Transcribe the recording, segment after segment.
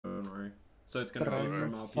So it's gonna go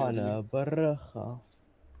from our POV.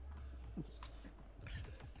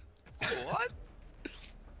 What?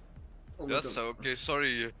 Oh Yes, okay,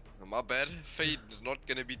 sorry. My bad. Fade is not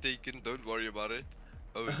gonna be taken, don't worry about it.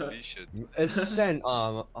 Holy shit. Ascent,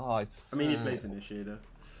 I mean, he plays Initiator.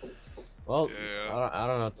 Well, Yeah. I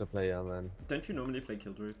don't know how to play, man. Don't you normally play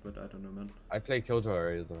Killjoy? But I don't know, man. I play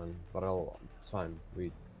Killjoy, man, but it's fine.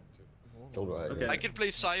 We Killjoy. Okay. I can play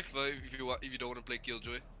Cypher if you don't want to play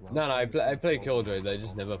Killjoy. No, I play Killjoy. They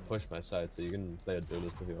just never push my side, so you can play a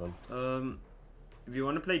duelist if you want. If you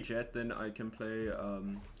want to play Jet, then I can play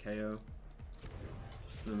KO.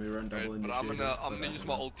 Then we run double Initiator. But I'm gonna use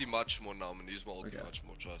my ulti much more now. I'm gonna use my ulti much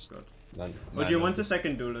more. Trust. Good. Or do you want a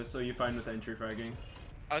second duelist? Or are you fine with entry fragging?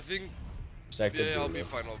 I think. Second I'll be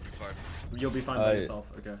fine. I'll be fine. You'll be fine by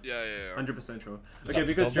yourself. Okay. Yeah. 100% sure. Okay,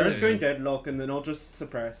 because Jared's going deadlock, and then I'll just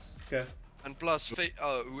suppress. Okay. And plus,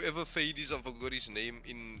 whoever Fade is, I forgot his name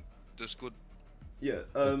in Discord. Yeah.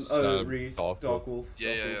 Reese, Dark Wolf.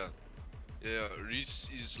 Yeah. Reese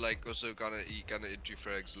is like also he kinda entry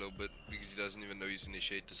frags a little bit because he doesn't even know he's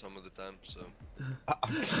initiator some of the time. So.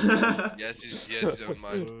 Yes, he has his own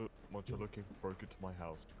mind. What you're looking for? Get to my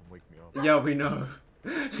house to come wake me up. Yeah, we know.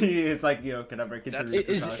 He is like, yo, can I break into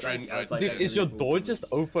Reese's house? Is your door just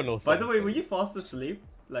open or something? By the way, were you fast asleep?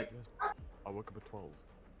 Like. Yes. I woke up at 12.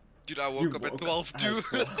 Dude, I woke up at 12 too.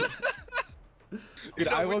 Dude,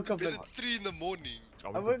 I woke up at 3 in the morning.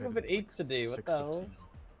 I woke up at 8 today. What the hell?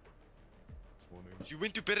 You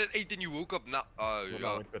went to bed at 8 and you woke up now. I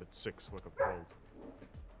went to bed at 6, woke up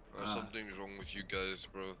 12. Something's wrong with you guys,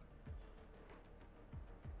 bro.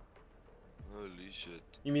 Holy shit.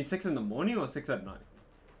 You mean 6 in the morning or 6 at night?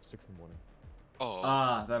 6 in the morning. Oh.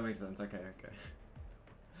 Ah, that makes sense. Okay.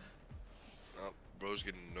 Bro's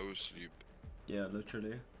getting no sleep. Yeah,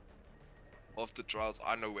 literally. After trials,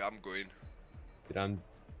 I know where I'm going. Dude, I'm...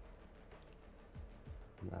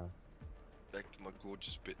 No. Back to my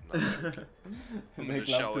gorgeous bed now. I'm gonna Make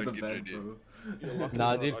shower love to the and get bed, ready. bro.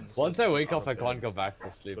 Nah, dude. Once I wake up, I can't go back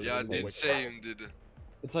to sleep. Yeah, I did same, dude.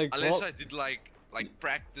 It's like unless I did like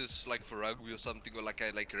practice like for rugby or something, or like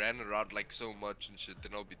I ran around like so much and shit,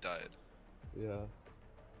 then I'll be tired. Yeah.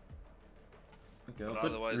 Okay, but I'll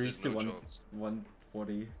put otherwise Reese there's to no chance.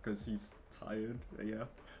 140 because he's tired. Yeah.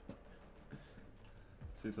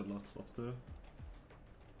 So he's a lot softer.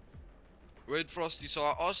 Wait, Frosty, so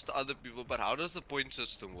I asked other people, but how does the point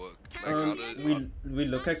system work? Like, we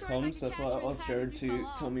look at comms, that's why I asked Jared to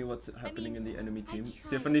tell me what's happening in the enemy team.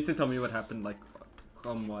 Stefan needs to tell me what happened, like,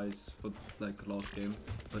 comm-wise for, like, last game,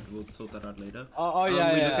 but we'll sort that out later. We look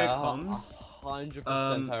at comms.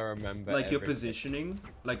 100% I remember like, your positioning,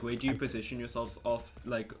 like, where do you position yourself off,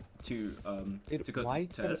 like, to go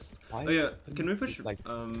test? Oh yeah, can we push, like,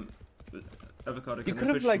 Avocado, you could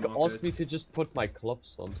have like asked me to just put my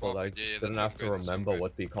clips on so I didn't have to remember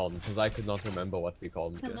what we called them, because I could not remember what we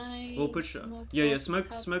called them. We'll push smoke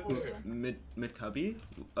mid cubby,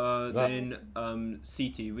 then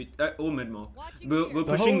CT or mid mark. We're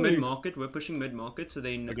pushing mid market, so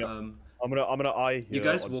then I'm gonna eye here. You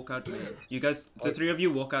guys walk out main. You guys, the three of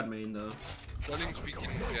you walk out main though. Speaking,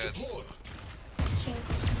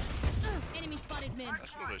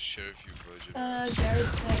 that's not a sheriff you version.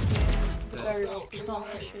 Jared's playing here. Very well. He can't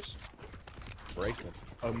push it. Break it.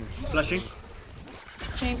 Flashing.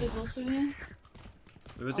 Chambers also here.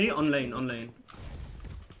 Where was he? On lane.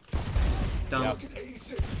 Down. Yeah.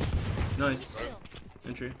 Nice.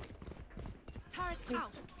 Entry.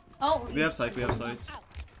 Oh. We have sight.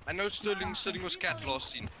 I know Sterling was cat last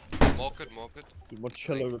scene. Market. What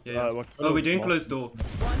cello? Oh, we're doing closed door.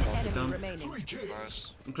 One enemy remaining.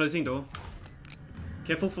 Nice. I'm closing door.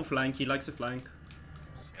 Careful for flank. He likes a flank.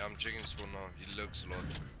 Yeah, I'm checking spawn now. He looks a lot.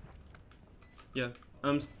 Yeah.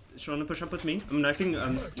 Trying to push up with me. I'm knifing.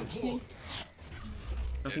 Nothing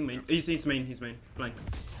main. He's main. Flank.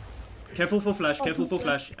 Careful for flash. Play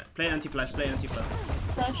anti-flash.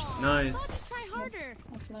 Flashed. Nice. I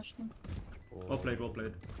flashed him. Well played.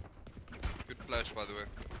 Good flash, by the way.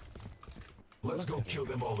 Let's go kill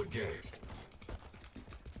them all again.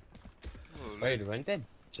 Wait, when did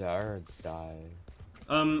Jared die?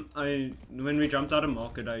 When we jumped out of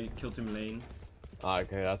market, I killed him lane. Ah,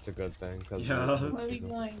 okay, that's a good thing. Yeah. Where are we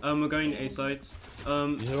going? We're going A sides.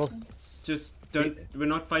 Just don't. We're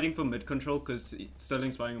not fighting for mid control because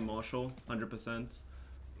Sterling's buying a Marshall, 100%.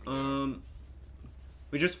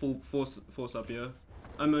 We just force up here.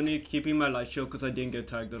 I'm only keeping my light shield because I didn't get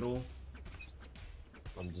tagged at all.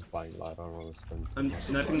 I'm just buying light on spin. I'm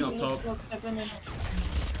sniping up top.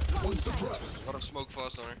 Gotta smoke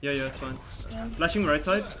fast on her. Yeah, it's fine. Flashing right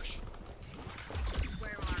side.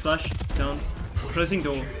 Flash down. Closing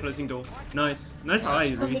door, closing door. Nice. Nice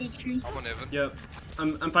eye, Somebody Reese. tree. I'm on heaven. Yeah.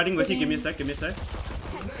 I'm fighting with you, give me a sec, give me a sec.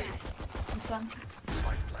 I'm done.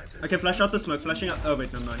 Okay, flash out the smoke, flashing out. Oh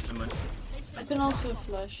wait, never mind, never mind. I can also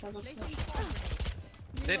flash. I got flash.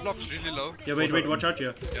 Deadlock's really low. Yeah, wait, watch out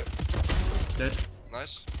here. Yep. Dead.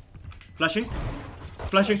 Nice. Flashing.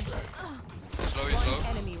 Flashing. He's low, he's low.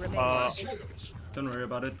 Enemy remains. Don't worry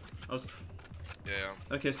about it. I was... Yeah,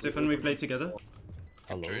 yeah. Okay, Stefan, we play together.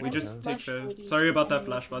 Hello. Trade. We just take Flash the... already. Sorry about that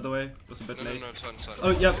flash, by the way. It was a bit No, no, late. no, it's fine, it's fine.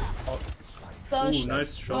 Oh, yep. Flash. Ooh,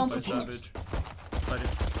 nice shot by Bomb. Savage. Fight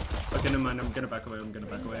it. Okay, never mind. I'm gonna back away. I'm gonna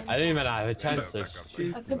back away. I didn't even have a chance to back up.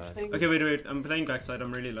 shoot, I could man. play. Okay, wait. I'm playing backside.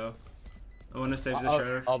 I'm really low. I wanna save the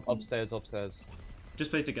sheriff. Upstairs.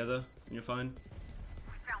 Just play together, and you're fine.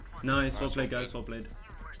 Nice. Well played, guys. Well played.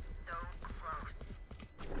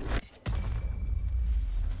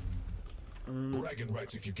 Bragging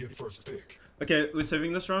rights if you get first pick. Okay, we're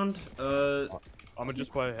saving this round. I'm gonna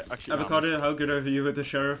just play. Actually, Avocado, how good are you with the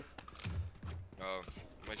sheriff?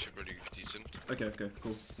 I'm actually pretty decent. Okay,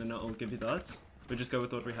 cool. Then I'll give you that. We'll just go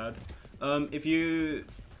with what we had. If you,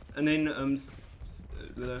 and then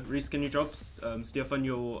Reese, can you drop Stefan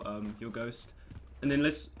your ghost, and then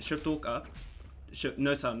let's shift walk up.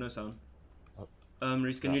 No sound.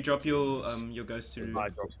 Reese, can you drop your ghost to? I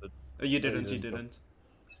dropped it. Oh, you didn't.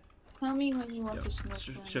 Tell me when you want Yeah. to smoke.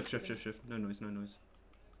 Shift. No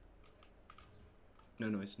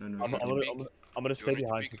noise. I'm gonna stay wanna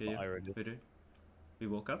behind peek? for Okay, yeah. fire already. Wait. We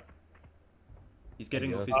walk up. He's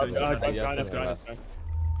getting off. He's Yeah. going to. yeah, That's yeah.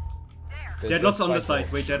 good. Deadlock's on the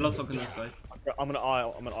side. Wait, Deadlock's on the side. I'm an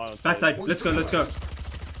eye. I'm an eye. Backside. Let's go.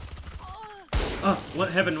 Ah,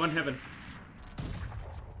 one heaven.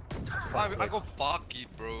 I got bucket,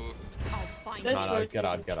 bro. I'll find That's you. right. Get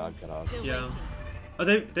out. Still Yeah. waiting. Oh,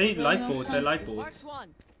 they light board. They light Mark board.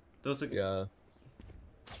 one. Those are. Yeah.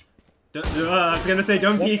 I was gonna say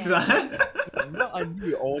don't peek that. No, I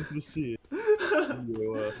knew. I wanted to see it.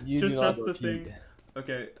 You Just do not trust the repeat. thing.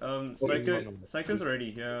 Okay. Psycho- Psycho's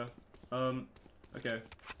already here. Okay.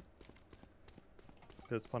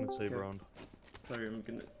 It's fun and save Okay. round. Sorry, I'm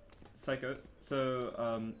gonna. Psycho. So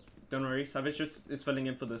don't worry. Savage just is filling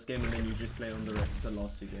in for this game, and then you just play on the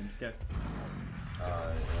last two games. Okay.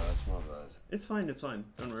 Yeah, that's my bad. It's fine.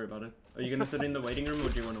 Don't worry about it. Are you gonna sit in the waiting room, or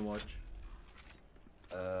do you want to watch?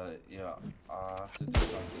 Yeah, I have to do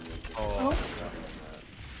something. Oh.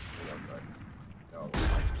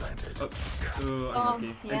 Ooh, Oh,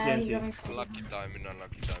 unlucky. yeah, you got NT. me. Unlucky timing,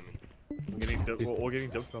 unlucky timing. We're getting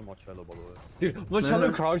dumped by Marcello, by the way. Dude,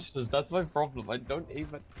 Marcello crouches. That's my problem. I don't aim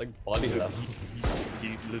at like body level.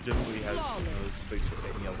 He legitimately has no space for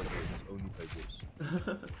any other players, only players.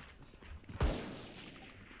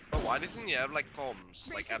 Oh, why doesn't he have like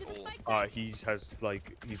comms, like at all? He has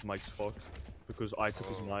like his mic's fucked because I took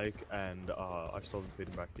his mic and I started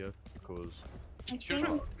playing back here because I You're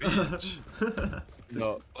think a bitch.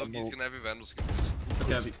 no, Oh, he's gonna have a vandal skin, please.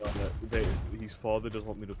 Okay. his father doesn't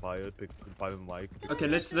want me to buy it, buy the mic. Okay,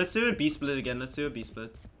 let's do a B split again. Wait,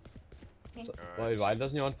 why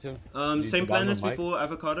doesn't he want to? Need Same to plan buy as the mic? before.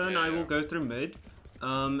 Avocado and I will go through mid,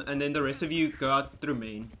 and then the rest of you go out through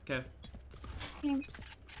main. Okay. Okay.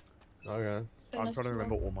 I'm trying to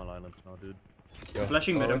remember all my lineups now, dude. Yo,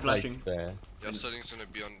 Flashing mid, I'm like, flashing. there. Your studying's gonna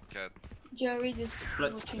be on cat. Jerry just Fla-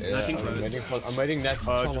 watching. Yeah, Flashing I'm waiting net. just-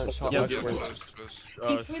 Shot, yeah, like, Yeah, wait. close.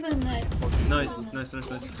 He threw the net. Nice.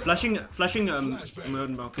 Flashing mode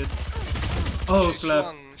market. Oh, She flap.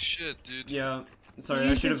 swung, shit, dude. Yeah. Sorry, He I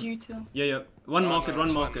used should his have. U2. Yeah. One No, market, no, one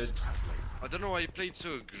it's fine. market. I don't know why he played so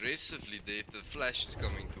aggressively there if the flash is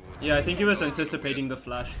coming towards Yeah, I you. think he was That kinda anticipating weird. the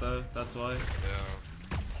flash though. That's why. Yeah.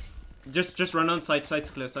 Just run on site. Site's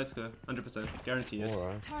clear. 100%. Guarantee it.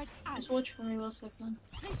 Alright. Just watch for me 1 second.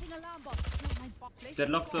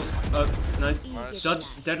 Deadlock's up. Nice. Nice.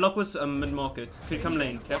 Deadlock was mid market. Could come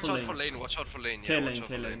lane. Watch Careful out lane. for lane, watch out for lane. K Yeah, lane. watch out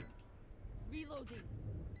for lane. Reloading.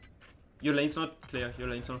 Your lane's not clear.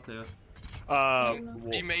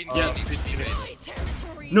 B main, Yeah. B main. My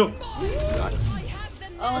territory. No. I have the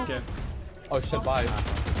Oh, Okay. Oh shit, bye.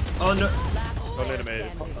 Oh no. Don't let him in.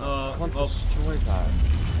 Can't Oh. destroy that.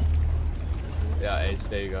 Yeah, Ace,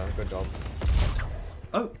 there you go. Good job.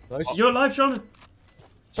 Oh. Nice. You're alive, Shauna.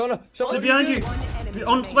 Shauna! They're behind you.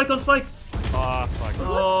 On spike. Ah, fuck.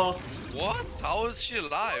 Oh. What? How is she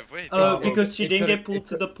alive? Wait. Because she It didn't couldn't- get pulled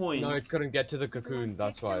to the point. No, it couldn't get to the cocoon,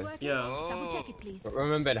 that's why. Yeah. Double check Oh. it, please. But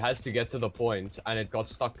remember, it has to get to the point, and it got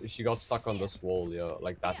stuck. She got stuck on this wall, yeah,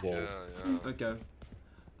 like that wall. Yeah, yeah. Okay.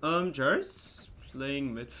 Jar's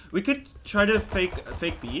playing mid. We could try to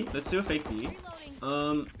fake B. Let's do a fake B.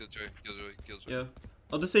 Reloading. Killjoy. Yeah.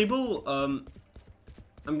 I'll disable.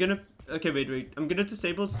 I'm gonna. Okay, wait. I'm gonna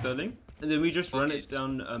disable Sterling. and then we just run it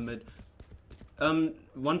down mid.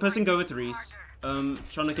 One person go with Reese.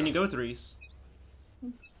 Shauna, can you go with Reese?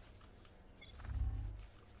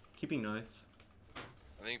 Keeping knife.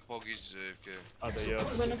 I think Poggy's AFK. Are they,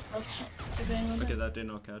 I'm gonna flash. Is anyone Okay, there? that did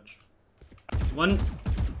not catch.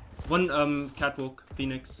 One catwalk.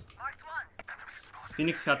 Phoenix.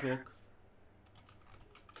 Phoenix catwalk.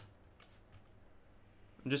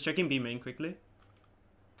 I'm just checking B main quickly.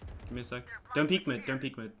 Give me a sec. Don't peek mid. Don't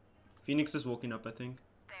peek mid. Phoenix is walking up, I think.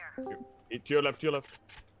 To your left, to your left.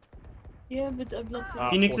 Yeah, but I blocked it.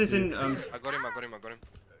 Phoenix is 40. in I got him.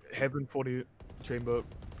 Heaven 40 chamber.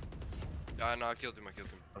 Yeah, no, I killed him. Okay.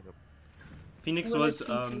 Phoenix Well, was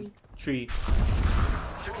I think tree.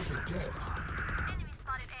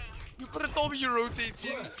 You could have told me you're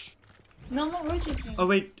rotating. No, I'm not rotating. Oh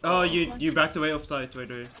wait. Oh, you backed away offside. Wait.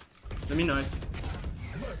 Let me know.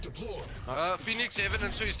 Phoenix, Evan,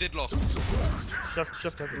 and so he's deadlock.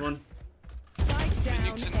 Shift heaven. One. Spike down.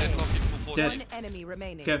 Phoenix and deadlock in full 40. Dead. One enemy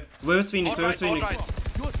remaining. Okay. Where was Phoenix? Where was Phoenix?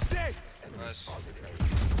 Nice.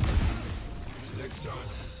 Next time,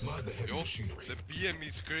 mind the heavy Yo, machinery. the BM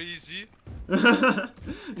is crazy.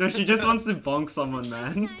 No, she just wants to bonk someone,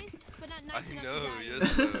 man. Nice, but not nice I enough know, to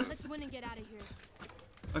yes. die. Let's win and get out of here.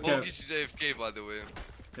 Okay. Poggy's is AFK, by the way.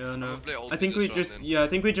 Yeah, no. gonna play ult I think this we round just then. I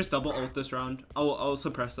think we just double ult this round. I'll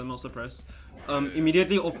suppress them. I'll suppress.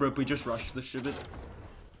 Immediately off rip, we just rush the shit.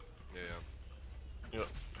 Yeah.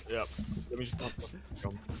 Yeah. Let me just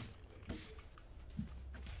jump.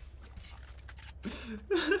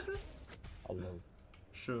 Hello.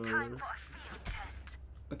 Sure.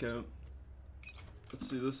 Okay. Let's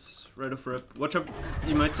do this right off rip. Watch out.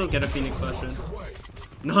 You might still get a Phoenix flash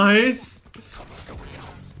in. Nice.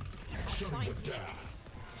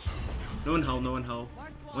 No one hell. No one hell.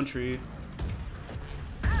 One tree.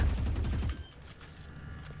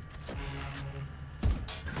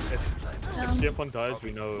 If Stefan dies,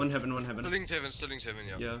 we know. One heaven. One heaven. Sterling's heaven,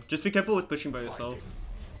 yeah. Yeah. Just be careful with pushing by yourself.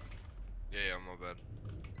 Yeah, my bad.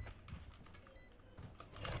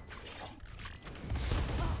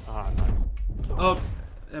 Ah, nice. Oh,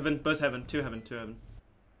 heaven. Both heaven. Two heaven. Two heaven.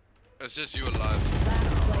 It's just you alive.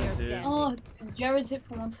 Last player Yeah. standing. Oh, Jared's hit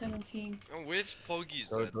for 117. Oh, where's Poggy's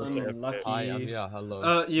Go at? to I'm AFK. lucky. Hi, I'm here.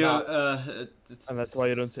 Hello. It's, And that's why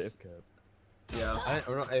you don't say FK. Yeah. I'm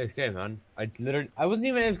not AFK, man. I wasn't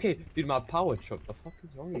even AFK. Dude, my power choke. The fuck is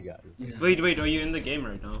wrong with you guys? Wait. Are you in the game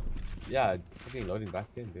right now? Yeah, fucking loading back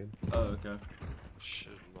in, dude. Oh, okay.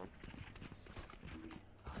 Shit, man.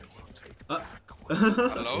 Hello?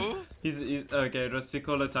 Hello? he's okay. Let's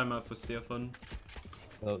call a timeout for Stefan.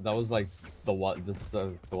 That was like the one. That's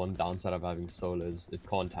the one downside of having solar is it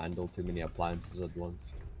can't handle too many appliances at once.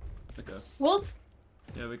 Okay. What?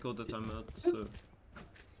 Yeah, we called the timeout. So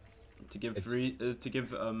to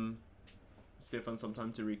give Stefan some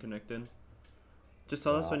time to reconnect in. Just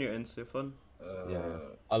tell us when you're in, Stefan. Yeah,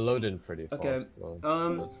 I load in pretty fast. Okay.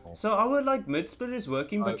 So, So our like mid split is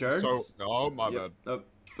working, but Jared's. oh my Yep. bad.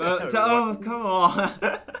 Oh, come on.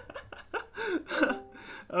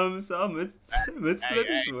 So our mid split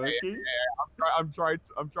is working. I'm trying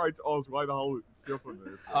to ask why the hell Stefan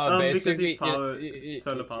there. Because basically, he's power,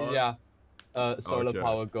 solar power. Yeah, solar Okay.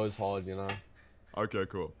 power goes hard, you know. Okay,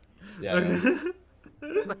 cool. Yeah. yeah.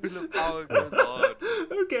 The power goes hard.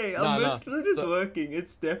 Okay, our No, mid split is so- working.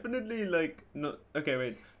 It's definitely like not. Okay,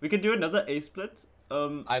 wait. We can do another A split.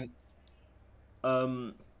 I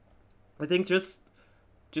think just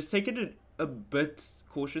take it a bit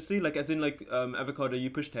cautiously. Like as in like Avocado, you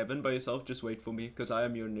pushed heaven by yourself. Just wait for me because I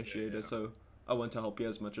am your initiator. yeah. So I want to help you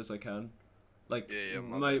as much as I can. Like Yeah,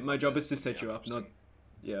 my job is to set yeah, you up, not 100%.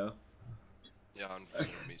 yeah. Yeah, 100%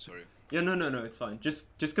 me, sorry. Yeah, no, it's fine. Just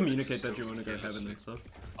communicate Just that you want to go yeah, heaven just and stuff.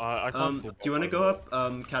 I can't. Do you want to go up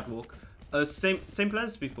catwalk? Same plan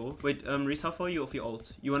as before. Wait, Reese, how far are you off your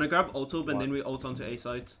ult? You want to grab ult and then we ult onto A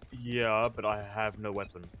side? Yeah, but I have no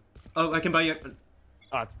weapon. Oh, I can buy you.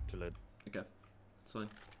 Ah, it's too late. Okay, it's fine.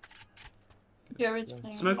 Jared's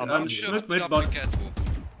playing. Smoke, I'm smoke Shift mid up bot. the catwalk.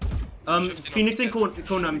 Shifting Phoenix up in the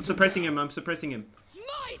corner. I'm suppressing him.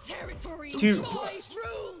 My territory. Two. My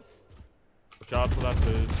rules. Watch out for that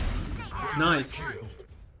dude. Nice.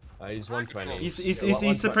 He's 120. He's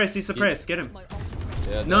suppressed. Get him. My ultimate.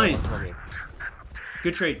 Yeah, Nice. 120.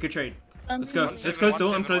 Good trade. Let's go. 1-7, Let's close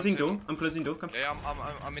door. 1-7, I'm closing 1-7. door. Come. Yeah,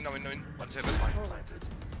 I'm in. 1-7.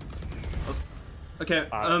 Okay.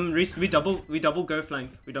 Reese, we double go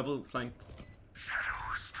flank.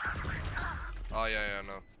 Oh, yeah,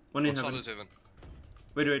 no. One in One heaven. solid 7.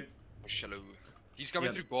 Wait. Shallow. He's coming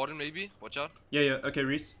Yeah. through garden, maybe. Watch out. Yeah. Okay,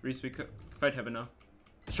 Reese, we fight heaven now.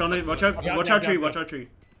 Shauna, watch out. Yeah, Watch yeah, our tree. yeah. Watch our tree.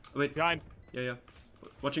 Wait. Behind. Yeah.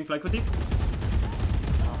 Watching flank with you.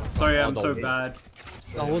 Sorry, Oh, I'm no, so wait. bad.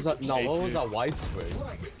 No, what was that? No, what was that white swing?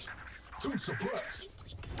 Fragment. Two suppressed.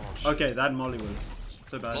 Okay, that molly was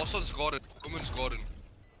so bad. Last one's got it. Omen's got it.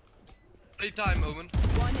 Play time, Omen.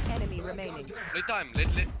 One enemy remaining. Play time. Let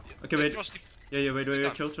Okay, let wait. Frosty. Yeah, wait,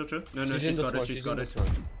 chill. No, She's in she's this got one, it, she's in got it. this one.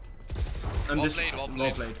 I'm Well just played, well well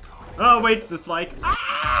played. played. Oh wait, the spike.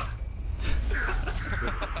 Ah!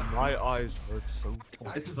 My eyes hurt so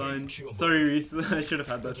much. It's fine. Sorry, Reese. I should have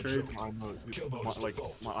had that trade. I know.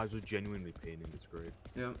 My eyes are genuinely paining. It's great.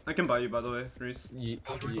 Yeah, I can buy you by the way, Reese.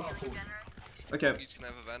 Okay, He's gonna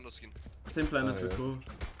have a Vandal skin. same plan Oh, as yeah. before.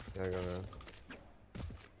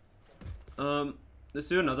 Yeah. Let's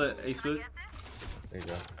do another ace split. There you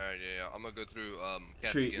go. Alright, yeah. I'm gonna go through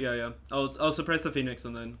cat Tree, again. yeah. I'll suppress the Phoenix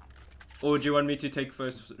and then. Or do you want me to take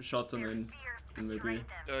first shots and then maybe?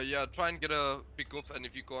 Yeah, try and get a pick off, and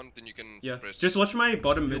if you can't, then you can Yeah. suppress. Just watch my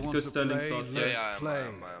bottom mid You want because to Sterling play? starts. Yeah, Let's yeah, play.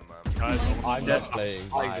 Guys, I'm Dead. not playing.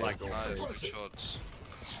 I Bye. like Nice, good shots.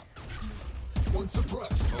 One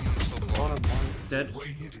suppressed. Omen's still gone. Dead.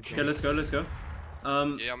 Radiant Okay, let's go.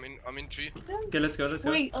 Yeah, I'm in tree. Okay, let's go.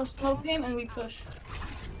 Wait, I'll smoke him and we push.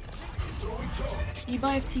 You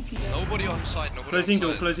buy a TP though. Nobody on side. Nobody Closing on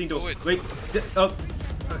door, side. closing door. Go it. Wait. Oh,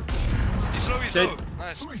 He's low. He's Dead. low.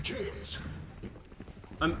 Nice. 3 kills.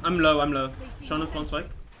 I'm low. Sean is one spike.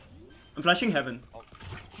 I'm flashing heaven.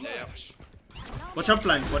 Yeah. Watch out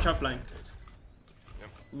flank.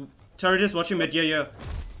 Turret is watching mid. Yeah.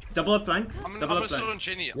 Double up flank. I'm Double up still flank. on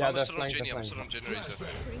Jenny. Yeah, I'm they're still on flank, Jenny. they're I'm still on generator. Bring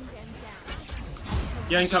them down.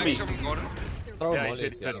 Yeah, in copy. Someone got it. Throw Yeah, he molly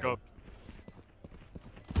said, at the other go. one.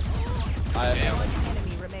 I Yeah. One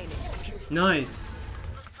enemy remaining. Nice.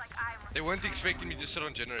 They weren't expecting me to sit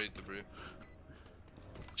on generator, bro.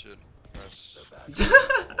 Shit. Nice.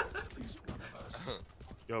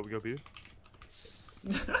 Yo, we go B.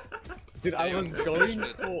 Dude, I Yeah, was you're- going.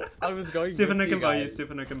 See if I with can buy you. guys. See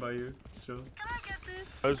if I can buy you. Still.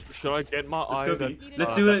 Guys, should I get my Let's eye go that? B.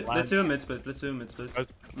 Let's do it. that Let's do a lands- mid split. Guys,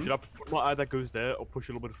 should I put my eye that goes there, or push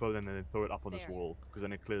a little bit further and then throw it up on this There. wall? Because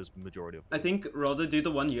then it clears the majority of. I think rather do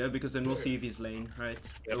the 1 year because then we'll see if he's lane, right?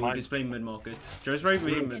 Yeah, Or if mine- he's playing mid market. Joe's right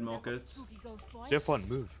being mid market. Spooky ghost boy. So have fun,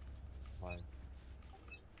 move.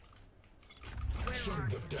 Shutting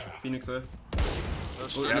them down. Phoenix there. No, Oh,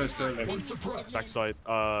 straight no, up. sorry. One suppressed. Backside,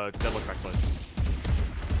 deadlock backside.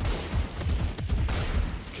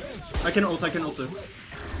 I can ult this.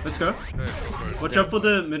 Let's go. Yeah, go for it. Watch out for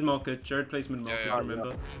the mid market. Jared plays mid market, Yeah,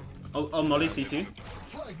 remember. I'll molly CT.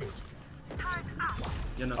 Fragment.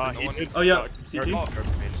 Yeah, nothing. He did- Oh, yeah, Jared-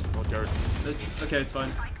 CT. Jared- Okay, it's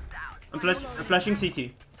fine. I'm flashing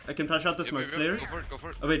CT. I can flash out the Yeah, smoke. go Clear? for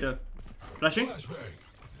it. Oh wait, flashing?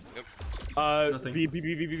 Flashbang. Nothing.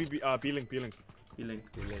 B-link. Healing.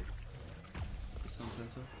 Sounds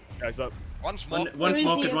sensor. Guys, up. Once more. One Where is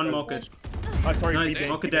market, he? one market. Sorry, Nice, B main,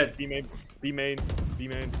 market B main, dead. B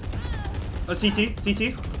main. Oh, CT.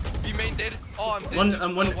 B main dead. Oh, I'm dead.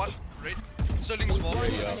 One- one- One. Right. Sterling swap.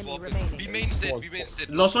 One Sterling enemy swap. remaining. B main's dead. B main's dead.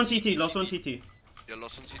 Lost one CT. Yeah, lost on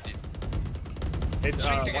CT. It's,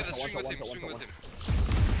 Swing together. Swing with him. Swing with him.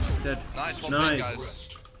 Dead. Nice. Well Nice. played, guys.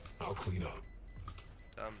 Rest. I'll clean up.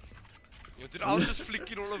 Dude, I was just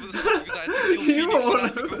flicking all over the screen because I had to kill Phoenix, and I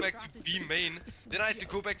had to go back to B main, then I had to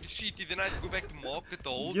go back to CT, then I had to go back to market the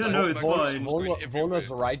whole Yeah, time. no, I was it's back and fine. forth, going Vaughn was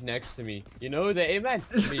everywhere. right next to me. You know, they aimed me.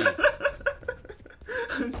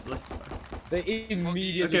 I'm so sorry. They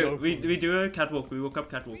immediately. Okay, go we for me. do a catwalk. We walk up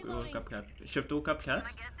catwalk. Shift walk up cat.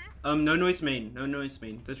 No noise main.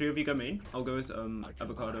 The 3 of you go main. I'll go with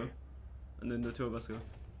avocado, and then the 2 of us go.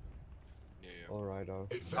 Yeah, Alright, oh.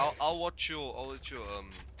 I'll watch your, what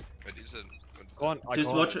is it? Go on, I Just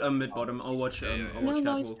can't- watch mid bottom. I'll watch Yeah, I'll No, watch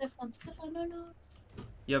no, catwalk. Stefan, no.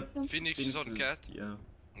 Yep. Phoenix is on cat, Yeah. on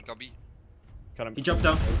Gabi. Can I- He jumped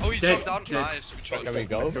down. Oh, he Dead, jumped down, dead. nice, good shot. Can we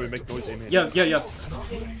go? Can we make noise aim here? Yeah.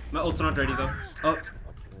 My ult's not ready though. Oh,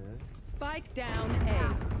 Spike down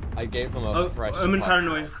A. I gave him a fresh. I'm in punch.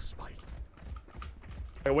 paranoia.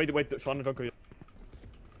 Hey, wait, Sean, don't go yet.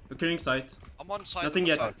 We're clearing sight. I'm on side. Nothing I'm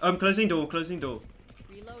yet. on side. Closing door.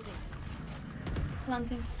 Reloading.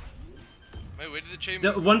 Planting. Wait, where did the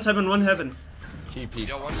chamber? 1 heaven. TP.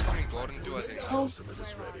 Yeah, one's coming garden too, I think. Oh,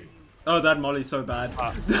 Oh, that molly's so bad.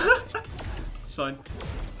 It's fine.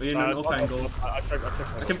 Are you in an off angle? I checked.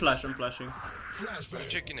 I can flash. I'm flashing. I'm Flashbang.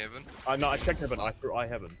 checking heaven. No, I checked heaven. I threw I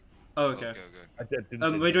heaven. Oh, okay. I did.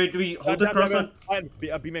 Didn't see Wait. it. Do we hold across on? B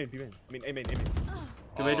main. I mean, A main.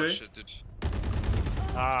 Okay, wait. Oh shit, dude.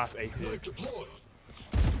 Ah, A tier. Knife deployed.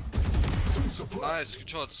 Two suppressed. Nice, good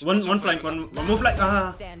shots. One Watch out for flank. heaven. One more flank.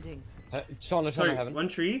 Ah. Standing. Sean, let's Sorry. heaven. 1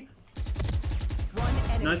 tree. One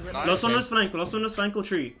enemy Nice. remaining. Lost on this flank. Lost on this flank or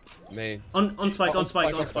tree. Main. On spike. Oh, On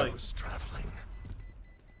spike. on On spike. Was traveling.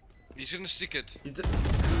 He's gonna stick it.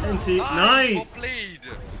 NT, Well nice! played.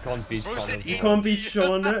 Can't beat Bro said Shauna. You can't beat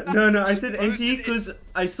Shauna. No, I said Bro NT said because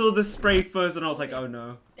I saw the spray first and I was like, oh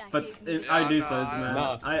no. But I lose those, man.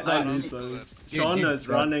 Nah, I nah, lose dude, those. dude, Shauna's dude,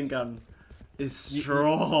 running gun is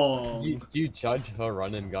strong. You judge her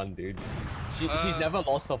run and gun, dude. She's never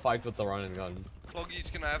lost a fight with the run and gun. Foggy's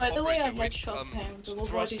gonna have By the way, I operator. Wait, headshot him. The body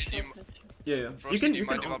Frosty, shot you, him. Yeah. Frosty, You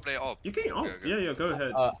mind if I can. play up? You can. Oh, Okay, okay. yeah. Go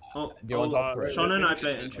ahead. Oh, do you want to operate? Shauna and I Yes,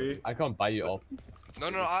 play yes, entry. I can't buy you up. No,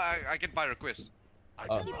 I can buy request.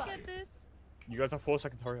 Oh. You got this. You guys have 4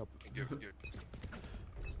 seconds, hurry up. Give. Okay.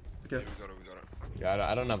 We got it.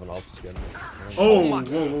 Yeah, I don't have an op skin. Oh, my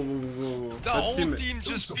whoa. The Let's whole see me. team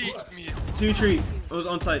just beat me. 2-3. Oh,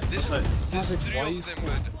 on side. There's On side. 3 of them,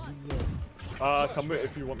 but Tell me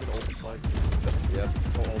if you want me to ult inside. Yeah.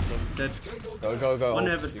 Or ult them. Dead. Go. One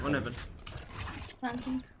ult. heaven. One heaven.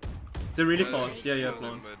 Planting. They're really uh, fast. Yeah, 3 of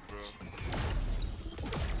plant. them, bro.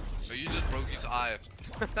 So you just broke his eye.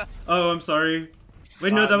 Oh, I'm sorry.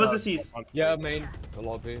 Wait, no, that was a cease. Yeah, main. The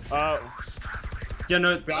lobby. Yeah,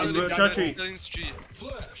 no, shot tree.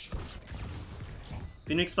 Flash.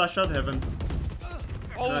 Phoenix flash out heaven.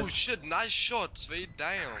 Oh Nice. shit, nice shots, way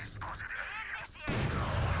down.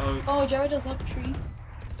 Oh, Oh, Jared is up tree.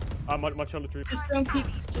 My cello tree. Just don't peek.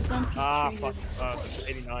 Just don't peek. tree. Fuck.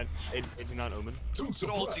 89 omen. Good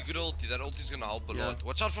ulti, that ulti's gonna help a Yeah. lot.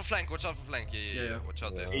 Watch out for flank, yeah. Watch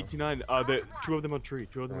out there. 89, 2 of them on tree,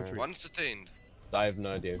 2 of them on tree. One's attained. I have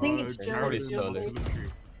no idea. I think it's Probably Jared. Sterling.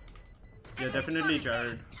 yeah, definitely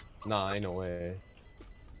Jared. Nah, ain't no way.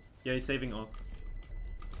 Yeah, he's saving up.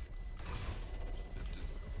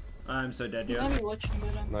 I'm so dead, You yeah. might be watching,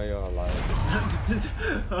 but I'm... No, you're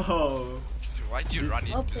alive. Oh. Why'd you run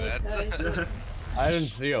I'll into take that? guys. I didn't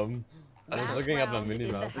see him. I was Last looking at my round in the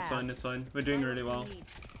minimap. half. It's fine. We're doing really well.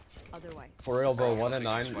 Otherwise. For real, bro. Oh, 1 and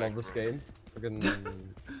 9. it's Love this fine, game.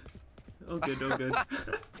 Fucking. Oh, good.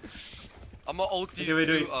 I'm a ulti Okay, wait.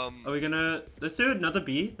 to, Are we gonna... Let's do another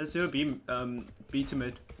B. Let's do a B, B to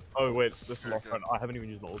mid. Oh wait, this is locked. I haven't even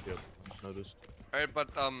used my ult yet. I just noticed. Alright, but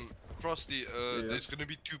Frosty, Yeah. there's gonna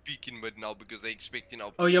be 2 peeking mid now because they're expecting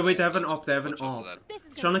our Oh yeah, wait, they push. have an op, they have an Watch out for op. that. This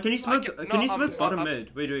is gonna Shauna, can you smoke? can- Can no, you smoke bottom I'm-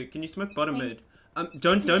 mid? Wait. Can you smoke bottom mid?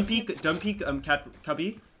 Don't peek.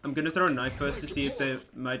 Cubby. I'm gonna throw a knife first to see if they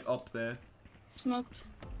might op there. Smoked.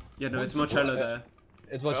 Yeah, no, it's Marcello there.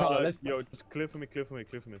 It's my shot. Let's Yo, just clear for me.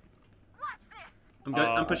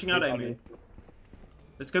 I'm pushing out keep Amy. running.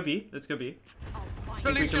 Let's go B. I think we Left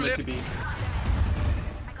can to mid to left. B.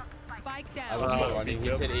 Spike I was down. not running. He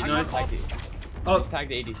said 80. Nice. Tagged 80. Oh, He's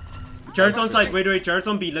tagged 80. Jared's on side. Wait. Jared's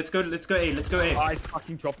on B. Let's go A. I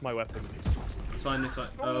fucking dropped my weapon. It's fine.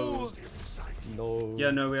 Oh. No.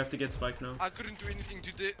 Yeah, no, we have to get spike now. I couldn't do anything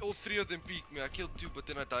today. All 3 of them peeked me. I killed 2, but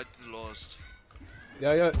then I died to the last.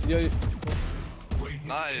 Yeah.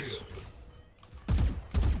 Nice.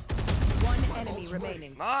 One enemy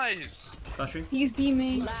remaining. Nice. Flashing. He's B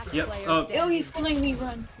main. Last Yep. player Oh. Yo, standing. he's following me.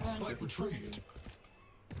 Run. Spike retrieved.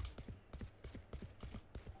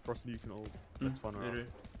 Frosty, you can ult. That's fun, Wait. right?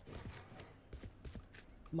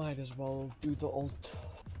 Might as well do the ult.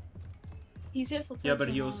 He's here for 30 Yeah, but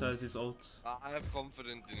he now. also has his ult. I have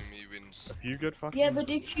confidence in him, he wins. If you get fucking. Yeah, but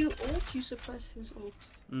if you ult, you suppress his ult.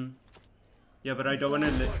 Mm. Yeah, but I don't want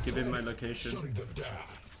to give him my location. Shutting them down.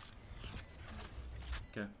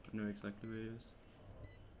 Okay, I know exactly where he is.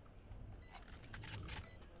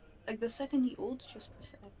 Like the second he ults, just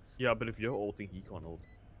press X. Yeah, but if you're ulting, he can't ult.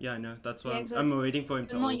 Yeah, I know. That's why Yeah, I'm exactly. waiting for him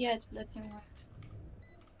to Not ult. yet. Let him wait.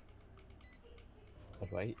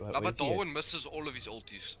 But wait. Nah, but Darwin misses all of his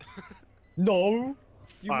ultis. No.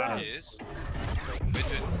 You Ah. mad? Yes. Wait.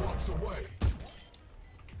 Walks away.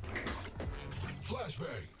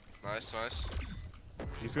 Flashbang. Nice.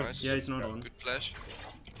 He's good. Nice. Yeah, he's not on. Good flash.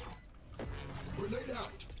 Grenade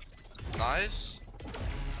out. Nice.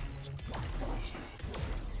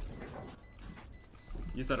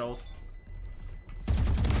 Use that ult.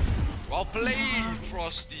 Well played,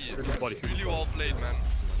 Frosty. Everybody. Really well played, man.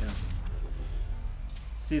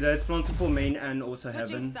 See, that's planted for main and also Switching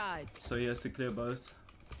heaven. sides. So he has to clear both.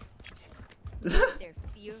 Their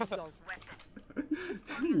fears go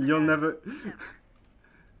You'll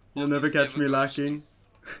never catch me lacking.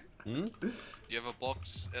 Hmm? You have a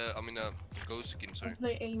box, I mean a ghost skin, I'll sorry.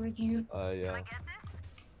 play A with you. Yeah.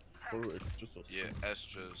 Oh, it's just us. Yeah,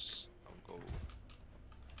 Astros. I'll go.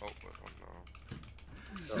 Oh, wait, oh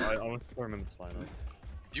no. No, I want to remember this lineup.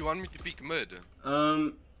 Do you want me to peek mid?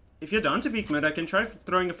 If you're down to peek mid, I can try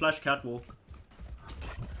throwing a flash catwalk.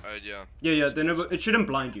 Yeah. Yeah, then it shouldn't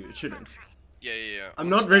blind you. It shouldn't. Yeah. I'm On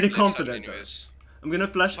not the really left side confident, though. anyways. I'm gonna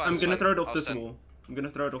flash. Fine, I'm it's gonna fine. throw it off I'll this stand. wall. I'm gonna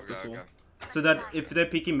throw it off this Okay, wall, okay. so that if they're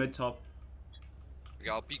peeking mid top. Okay,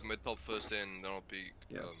 I'll peek mid top first, and then I'll peek.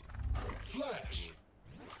 Yeah. Flash.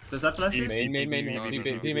 Does that flash? B you? main, main, main, No, B no,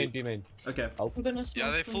 main, no. B main, B main. Okay. I'm gonna Yeah,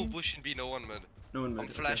 smoke they for full you. push and B, no one mid. No one I'm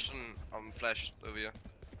mid. flashed I'm flashed over here.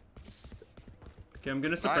 Okay, I'm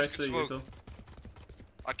gonna suppress good the smoke. util.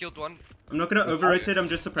 I killed one. I'm not gonna over-rotate, I'm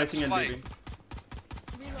just suppressing and Spike. leaving.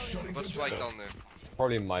 Got Spike down there.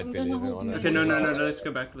 Probably might I'm be gonna leaving hold on you. it. Okay, no, let's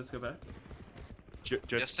go back, let's go back.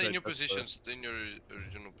 Yeah, stay in your position. Stay in your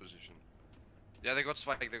original position. Yeah, they got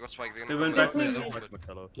Spike. They got Spike. They went back mid. mid.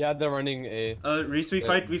 Yeah, they're running A. Reese, we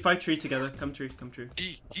Yeah. fight tree together. Come tree.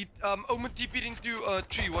 Omen TP'd into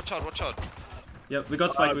tree. Watch out. Yep, we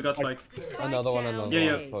got spike, Another one, another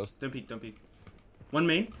Yeah, one. yeah. Close. Don't peek. One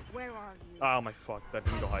main. Where are you? Oh my fuck, that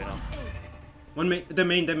didn't go high enough. One main. The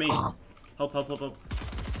main. Help.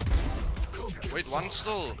 Wait, one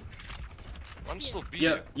still B.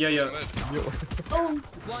 Yeah. Mid. Oh,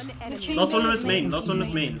 One enemy. chain Last one main, was main. Last one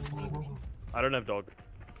was main. I don't have dog.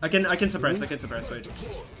 I can suppress. Wait.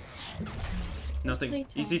 Nothing.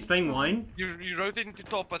 He's playing wine. You rotate into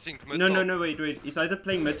top, I think. Mid No, top. wait. He's either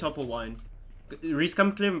playing mid top or wine. Reese,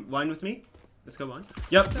 come clear wine with me. Let's go wine.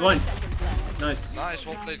 Yep, wine. Nice. Nice,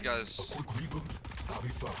 well played, guys. Quick reboot. I'll be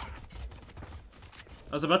fine.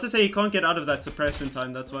 I was about to say he can't get out of that suppress in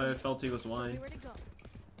time. That's why I felt he was wine. Where to go?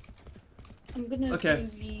 I'm gonna Okay.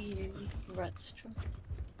 do the red strap.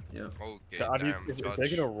 Yeah. Okay, I need, damn, if judge.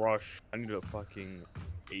 they're gonna rush, I need to fucking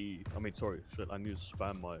sorry, shit, I need to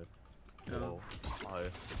spam my. Yeah. Oh, my.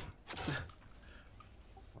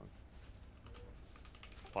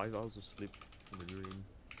 5 hours of sleep in the dream.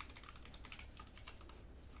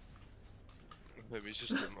 Maybe it's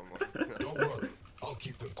just in my mind. Don't worry. I'll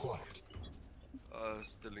keep them quiet.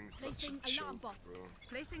 Stellenberg, Placing chill, alarm bot. bro.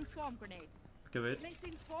 Placing swarm grenade. Okay, wait.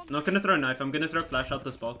 Placing swarm I'm not gonna throw a knife. I'm gonna throw flash out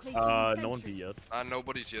this box. No one be yet.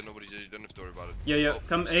 Nobody's here. You don't have to worry about it. Yeah. Oh,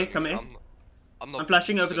 Come A. Stellenberg, I'm not I'm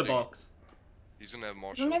flashing over the Stellenberg. box. He's gonna have I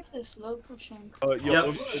Marshall. don't know if they're slow pushing. Yeah, Yep.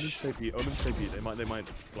 Omen's KP, they might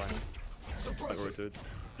flank. Like rotate.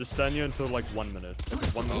 Just stand here until like 1 minute.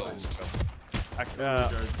 1 minute. Actually,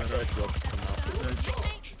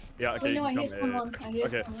 yeah, okay, Oh no, I you hear come someone. I hear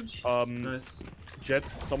Okay, someone. Nice. Jet,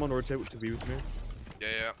 someone rotate to be with me.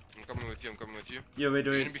 Yeah. I'm coming with you. Yeah, wait.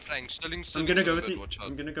 You're gonna be flanked. Stelling's I'm gonna go mid, with you. watch out.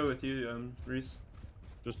 I'm gonna go with you, Reese.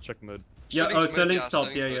 Just check mid. Yeah. Stelling's mid, Sterling's yeah, top.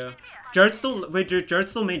 Stelling's Yeah. mid. Jared's still. Wait,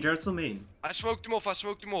 Jared's still main. I smoked him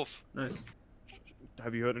off. Nice.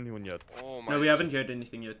 Have you heard anyone yet? Oh my. No, we haven't heard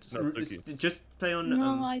anything yet. No, it's okay. Just play on.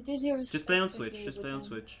 No, I did hear a Just play on spectre Switch. here, Just but play on then-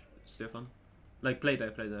 Switch, Stefan. Like play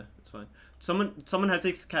there. It's fine. Someone has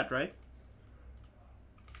X cat, right?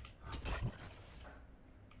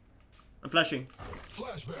 I'm flashing.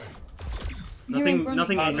 Flashbang. Hearing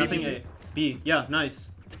Nothing A. running. Nothing A. B. Yeah.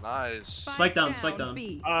 Nice. Nice. Spike down.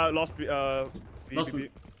 B. Lost B, Lost B.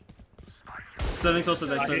 Sterling's also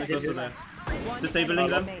there. Okay, Sterling's also there. One Disabling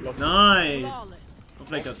them. enemy remaining. Nice. Flawless. I'll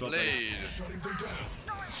play guys. Well played. Played. Shutting them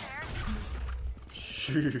down.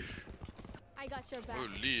 Shoo. I got your back.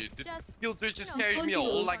 Holy, the Just, Killjoy just you know, carried me a told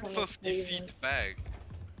you whole it like was gonna 50 play feet it. back.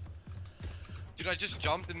 Dude, I just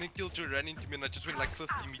jumped and then Killjoy ran into me and I just went like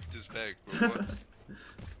 50 meters back, bro. What?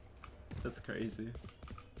 That's crazy.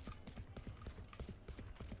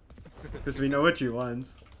 Because we know what you want.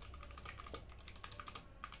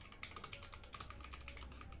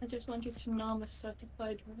 I just want you to know I'm a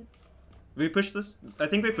certified red. We push this. I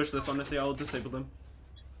think we push this. Honestly, I'll disable them.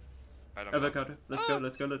 I don't Ever know. counter. Let's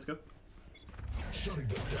go. Shutting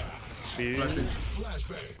them down. B. Flashing.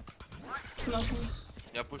 Flashbang. Nothing.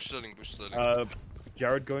 Yeah, push Sterling.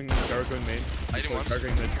 Jared going main. I didn't want Jared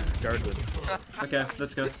going mid. Jared mid. Okay,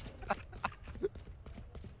 let's go.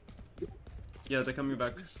 Yeah, they're coming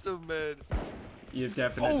back. I'm so mad. Yeah,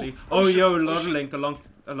 definitely. Oh, Oh, shit, yo, oh, lot shit. link, a lot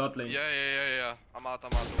link. Yeah. I'm out.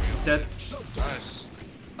 Dead. Nice.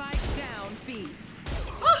 Spike down B.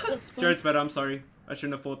 This one. Jared's better. I'm sorry. I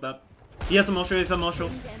shouldn't have fought that. He has a marshal.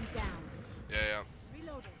 Bring them down. Yeah.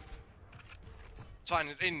 Reloading. It's fine.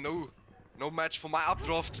 It ain't no match for my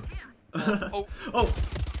updraft. Oh. Oh,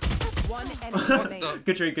 One enemy What remaining.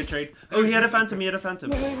 the? good trade. Oh, he had a phantom.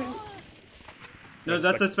 Wait. No,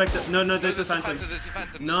 that's a spectre. No, there's a phantom. There's a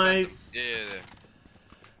phantom. Nice.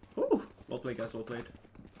 Yeah. Ooh, well played, guys. Well played.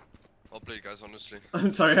 Well played, guys. Honestly.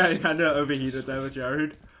 I'm sorry, I kind of overheated there with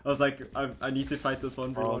Jared. I was like, I need to fight this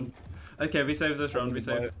one for one. Okay, we save this round. We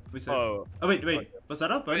save. Oh, Wait. Was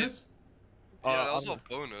that our bonus? Yeah, that was our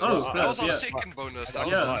bonus. Oh, that was our yeah. second bonus. That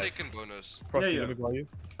Yeah. was our second bonus. Frosty, yeah. let me buy you.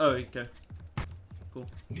 Oh, okay.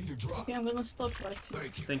 Need a drop. Okay, I'm gonna stop right here.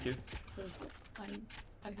 Thank you. Thank you. Because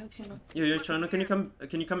I have enough. Yo, China, can you come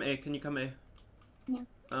A? Can you come A?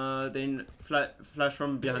 Yeah. Then flash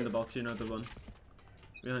from behind the box. You know the one.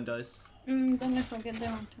 Behind dice. Then if I get there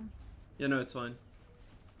on time. Yeah, no, it's fine.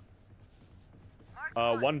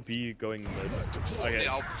 1B going mid. Okay.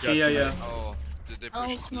 Yeah. Oh, did they I'll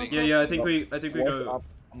push smoke Blink? Yeah, I think we What go. up?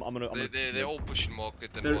 I'm gonna. They're all pushing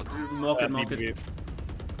market and They're- what? Market.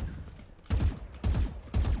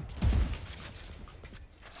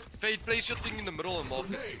 Fade, place your thing in the middle and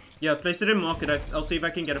market. Yeah, place it in market. I'll see if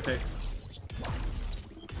I can get a pick.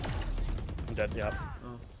 I'm dead. Yeah.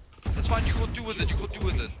 That's fine, you got 2 with it, you got 2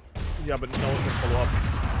 with it. Yeah, but no one's gonna follow up.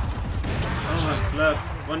 Oh,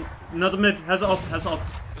 left. One. Another mid. Has up.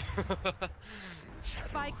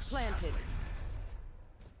 Spike planted.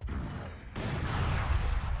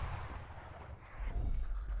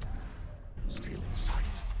 Stealing sight.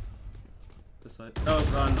 This side.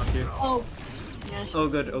 Oh, not you. Oh. Yeah. Oh,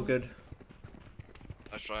 good.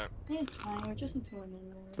 Let's try it. It's fine. We're just into one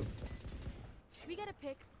another. We get a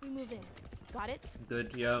pick, we move in. Got it?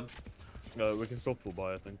 Good, yeah. We can still full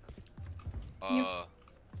buy, I think.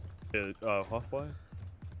 Yeah, half buy?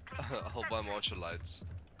 I'll buy martial lights.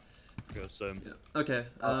 Yeah, same. Yeah. Okay.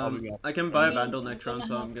 I'll be back. I can buy a Vandal next round,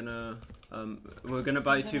 so I'm gonna. We're gonna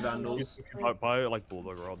buy 2 Vandals. Buy like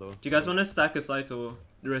Bulldog rather. Do you guys want to stack a site or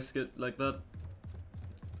risk it like that?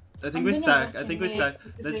 I think I'm we gonna stack. let I think him we wait, stack.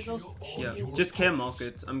 because Let's, it'll- yeah, just care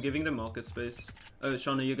market. I'm giving them market space. Oh,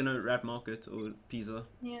 Shauna, you're gonna wrap market or Pisa.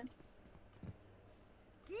 Yeah.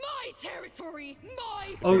 My territory,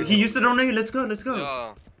 my. Oh, he used it on A. Let's go.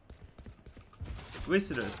 Yeah,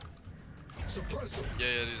 Wasted it. Suppressor. yeah,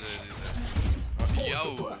 it is.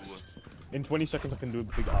 Yo! In 20 seconds, I can do a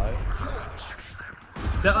big eye.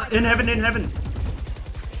 In heaven.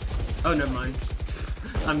 Oh, never mind.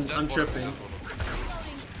 I'm tripping.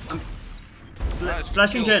 Nice, good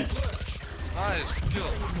Flashing kill. Jen. Nice, good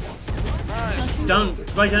kill. Nice. Down.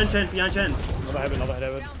 By Jen. Behind Jen. Another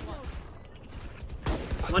heaven.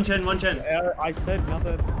 One Jen. I said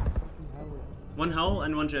another. One Howl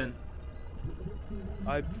and one Jen.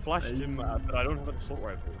 I flashed him, but I don't have an assault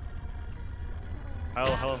rifle.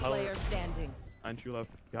 Hell. Player standing. And you left.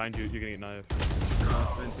 Behind you, you're gonna get knife.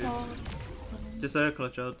 Oh, thank you. Oh. Just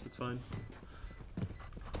clutch out. It's fine.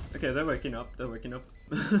 Okay, they're waking up.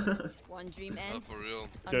 One dream Not ends. for real.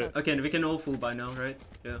 Okay. Okay, we can all full by now, right?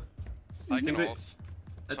 Yeah. I can Wait. off.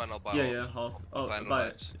 It's fine, I'll buy Yeah, off. half. Oh, Vandal buy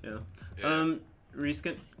lights. it. Yeah. Yeah. Reese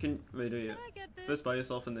can wait. Yeah. I get this. First buy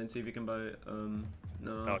yourself and then see if you can buy.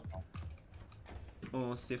 No. Oh,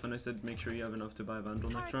 Oh, Stefan, I said make sure you have enough to buy a Vandal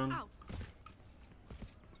next Turret round. out.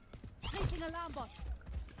 Placing alarm bot.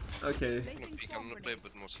 Okay. I'm Placing gonna peek, I'm swarm gonna play a grenade.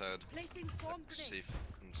 bit more sad. Placing swarm Like, grenade. safe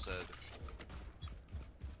and sad.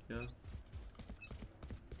 Yeah.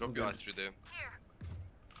 Drop your eye through there.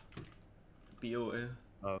 BOA.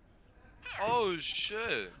 Oh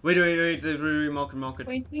shit! Wait. The market.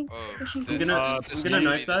 Wait. Oh, Pushing I'm gonna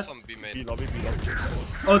knife that. B lobby.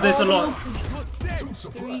 Oh, there's a lot. 2 3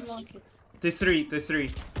 suppressed. markets. There's three.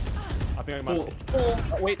 I think I might. 4.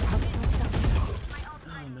 Oh. Wait. Oh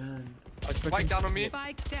man. I expect Spike down on me.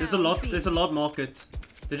 Spike down. There's a lot market.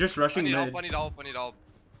 They're just I rushing need mid. help.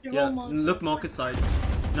 They're Yeah. all markets. Look market side.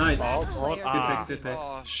 Nice. Player Good standing. picks.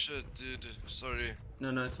 Oh shit, dude. Sorry.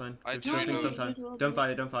 No, it's fine. I We're do wasting know. some time. Don't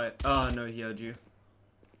fight. Oh no, he heard you.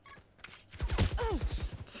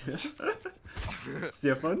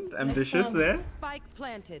 Stefan, ambitious time. there. Spike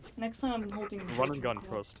planted. Next time I'm holding. Run and gun,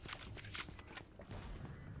 trust.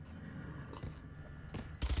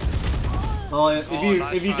 Oh,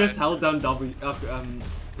 nice if you just try. held down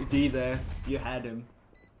D there, you had him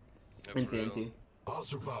Yeah, in for real. TNT. I'll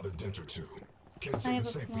survive a dent or 2. Can't I say have the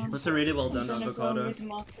a same for plan. you. That's a really well done I'm gonna go avocado. with the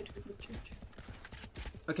market with the church.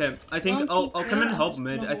 Okay, I think Don't I'll peek come there, and help just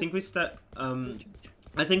mid. gonna I think we start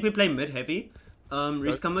I think we play mid heavy.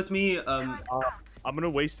 Reese, come with me. I'm gonna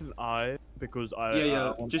waste an eye because I.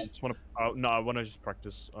 Yeah, I just- just wanna. No, I wanna just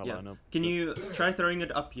practice Yeah. lineup. Can you try throwing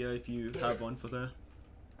it up here if you have one for there?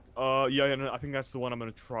 Yeah, no, I think that's the one I'm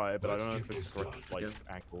gonna try, but I don't know if it's the correct like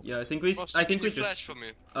angle. Yeah, I think we. Boss, I think can we you flash just. for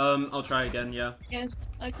me. I'll try again. Yeah. Yes,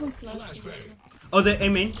 I can flash. Flashbang. Oh, they A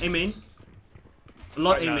main. A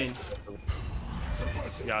lot Right A now, main.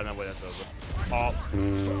 Yeah, no way, that's over. Oh,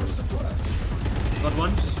 Got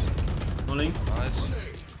one. Rolling. Nice.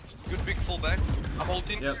 Good big fullback. I'm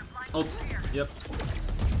ulting. Yep. Ult. Yep.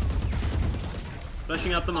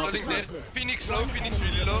 Flashing out the market. Starting dead. Phoenix low. Phoenix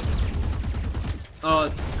really low. Oh,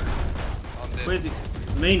 I'm dead. where is he?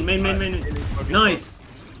 Main. Nice.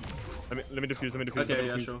 let me defuse. Okay,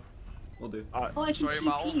 yeah, sure. We'll do. Oh, I can Sorry,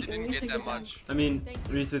 my ult TP. didn't get that much. I mean,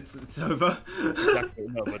 Reese, it's over. Exactly,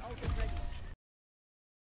 no, but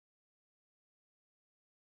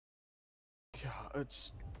yeah,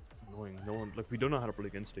 it's annoying. No one, like, we don't know how to play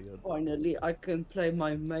against it yet. Finally, I can play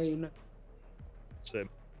my main. Same.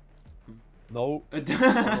 No.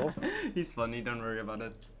 He's funny, don't worry about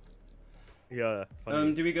it. Yeah.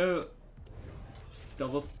 Funny. Do we go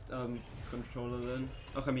double controller then?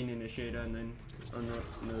 Oh, I mean initiator and then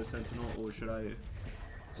no sentinel, or should I?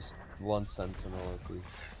 Just one sentinel, I think.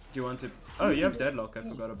 Do you want to? Oh, you have deadlock. I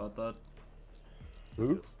forgot about that.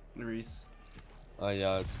 Who? Reese. Oh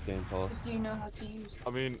yeah, it's game pass. Do you know how to use it?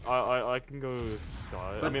 I mean, I can go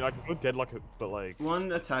Sky. I mean, I can go Deadlock, but like...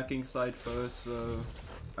 One attacking side first, so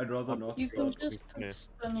I'd rather not. You can start. just Yeah. put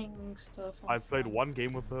stunning stuff on. I've played one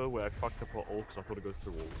game with her where I fucked up her ult because I thought it goes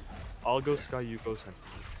through walls. I'll go Sky, you go Sentinel.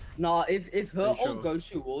 Nah, if her Are you sure? ult goes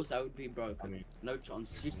through walls, that would be broken. I mean, No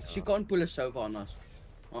chance. She can't pull a Sova on us.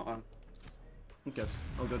 Okay,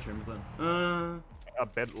 I'll go chamber then. I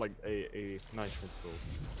bet like a nice Sentinel,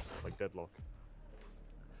 like Deadlock.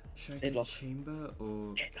 Should I get Deadlock. chamber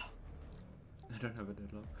or? Deadlock. I don't have a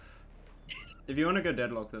deadlock. If you want to go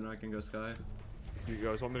deadlock, then I can go sky. You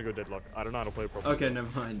guys want me to go Deadlock? I don't know how to play it properly. Okay,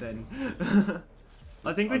 never mind then.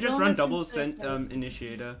 I think we I just don't run have to double play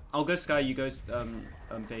initiator. I'll go sky, you go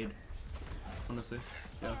fade. Honestly,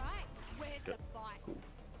 yeah. All right, where's Yeah. the fight?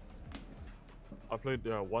 I played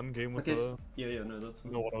one game with Okay, her, yeah, no, that's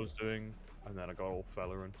know what I was doing, and then I got all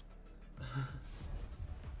Valorant.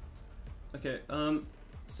 Okay,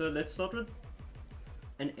 so let's start with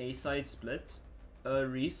an A side split.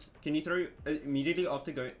 Reese, can you throw immediately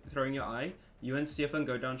after throwing your eye? You and Stefan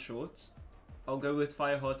go down short. I'll go with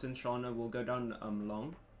Fireheart and Shana. We'll go down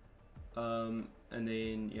long. And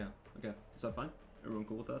then yeah, okay, is that fine? Everyone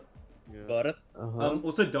cool with that? Yeah. Got it.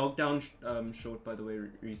 Also dog down short by the way,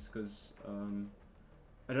 Reese, because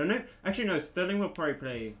I don't know. Actually no, Sterling will probably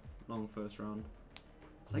play long first round.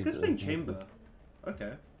 Psycho's playing chamber.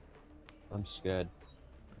 Okay. I'm scared.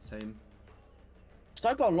 Same.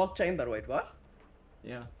 Start on lock chamber. Wait, what?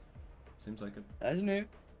 Yeah. Seems like it. That's new.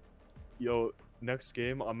 Yo, next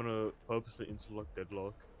game I'm gonna purposely interlock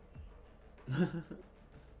Deadlock.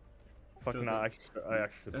 Fucking I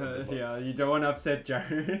actually. Deadlock. Yeah, you don't want to upset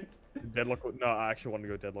Jared. Deadlock. No, I actually want to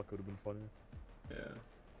go Deadlock. Would have been funny. Yeah.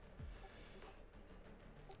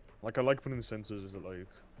 Like I like putting the sensors at like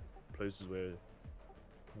places where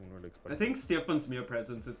I don't really expect. I think Stefan's mere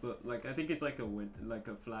presence is the like. I think it's like a win, like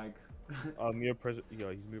a flag. Mere present. Yeah,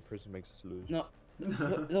 his mere present makes us lose. No.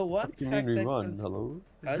 The one What do you fact mean we that run? Hello?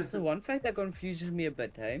 Guys, the one fact that confuses me a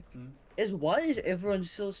bit, hey, Hmm. is why is everyone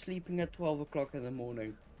still sleeping at 12 o'clock in the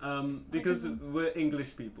morning? Because we're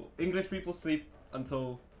English people. English people sleep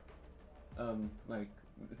until like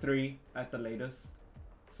 3 at the latest.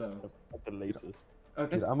 So At the latest.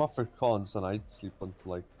 okay. Dude, I'm Afrikaans and I'd sleep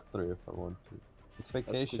until like 3 if I want to. It's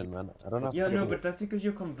vacation, man. I don't have Yeah, to no, go- but that's because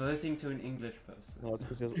you're converting to an English person. No, it's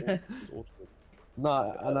because it's auto.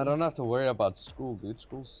 No, and I don't have to worry about school, dude.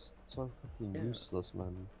 School's so fucking useless,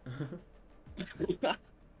 man.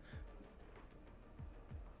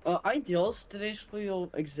 Ideal stress for your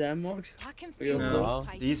exam marks. I can Yeah. feel No, this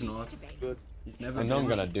place he's used not. to be. Good. He's never. I know I'm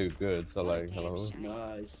been. gonna do good, so What a like, damn hello. shame.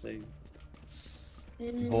 Nice. See.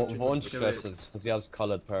 Vaughan Okay, stresses because he has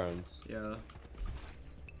colored parents. Yeah.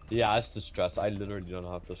 Yeah, it's the stress. I literally don't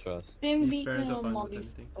have to stress. Stem These beacon parents are or fine with Molly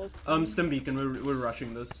anything. first. Stem beacon. We're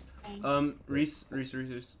rushing this. Reese.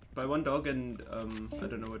 By one dog and I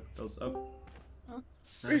don't know what else. Oh. Huh?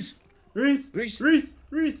 Reese. Reese. Reese. Reese.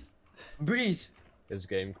 Reese. Breeze. His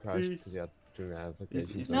game crashed Please. because he had to have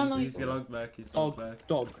He's logged back. He's logged back.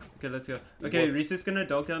 Dog. Okay, let's go. Okay, Reese is gonna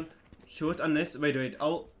dog down short unless wait.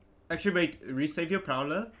 I'll actually wait. Reese, save your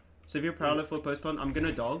prowler. Save your prowler for postpone. I'm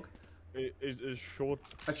gonna dog. Is short.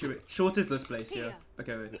 Actually, wait. Short is this place. Yeah. Here.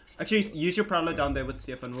 Okay, wait. Actually, use your prowler down there with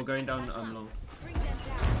Stefan. We're going down long. Bring them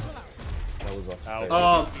down. Pull up. That was a Ow. fail.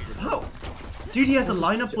 Oh, how? Dude, he has a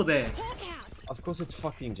lineup for there. Hawk out. Of course it's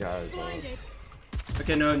fucking Jared, bro. Blinded.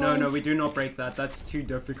 Okay, no, we do not break that. That's too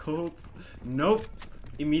difficult. Nope.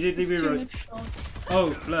 Immediately we wrote. Oh,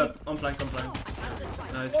 flip. On flank.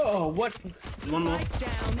 Nice. Oh, what? One more.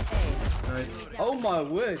 Strike down A. Nice. Oh my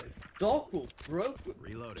word. Dog will broke.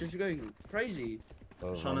 Just going crazy.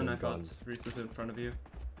 Oh, Shana I'm knife done. out. Reese is in front of you.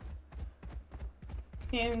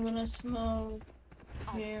 Okay, I'm gonna smoke.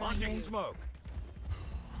 Here. smoke.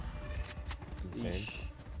 Insane. Eesh.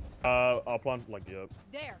 I'll plant like yeah.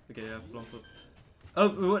 There. Okay, yeah. Long foot. Oh,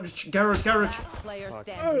 what? Garage. Last player Fuck.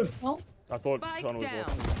 standing. I thought Spike Sean was down.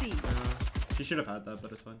 watching. C. She should have had that,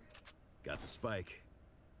 but it's fine. Got the spike.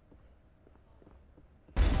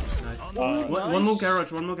 Nice. Oh, One more nice. garage.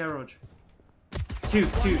 Two.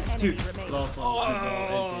 enemy remaining. Last one.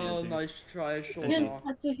 Oh, NT. nice try, short. Just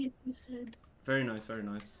had to hit his head. Very nice.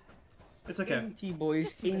 It's okay. Inty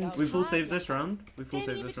boys. We full save this round. We full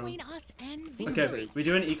save this round. Okay, we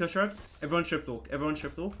do an eco shark. Everyone shift walk. Everyone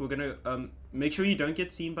shift walk. We're gonna make sure you don't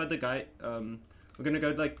get seen by the guy. We're gonna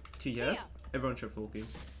go like to here. Everyone shift walking.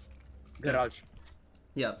 Garage.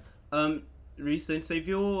 Yeah. Reese, then save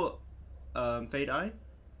your fade eye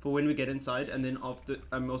for when we get inside, and then after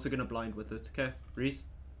I'm also gonna blind with it. Okay, Reese.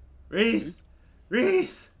 Reese.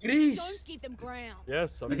 Reese. Reese. Don't give them ground.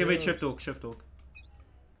 Yes. Okay, wait. Shift walk. Shift walk.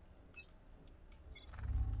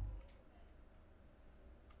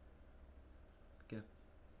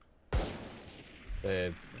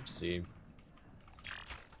 See.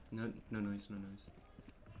 No noise, no noise.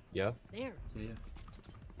 Yeah? There. Yeah.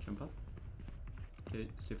 Jump up. Okay,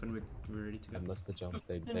 Stefan, we're ready to go. I must have jumped.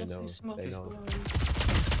 They There must know. be smoke They as know. well.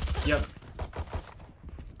 Yep.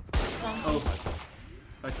 Oh.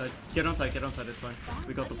 Outside. Get on site, it's fine.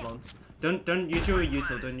 We got the plants. Don't use your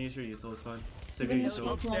util, it's fine. Save your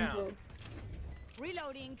util.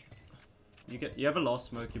 Reloading. You have a lost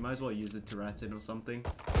smoke, you might as well use it to rat in or something.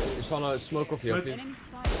 Just wanna smoke off your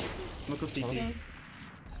Smoke off CT. Okay.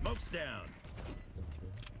 Smoke's down.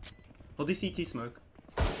 Hold the CT smoke.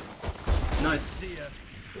 Nice. See ya.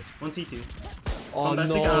 One CT. Oh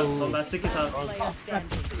Bombastic out. no! Bombastic is out. Player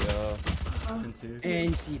standing. Yeah. And two.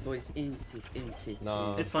 Inty boys. Inty.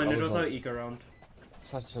 No. It's fine, that it was not our eco round.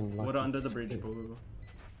 Such an Water under the bridge, probably.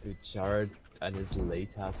 Dude, Jared and his late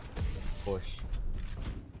ass push.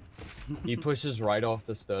 He pushes right off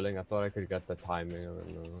the Sterling. I thought I could get the timing of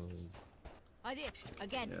it. I did.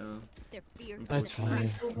 Again. Yeah. They're fear. That's fine.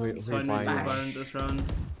 It's fine, we fine. combined this round.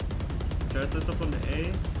 Jared's up on the A.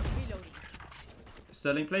 Reloading.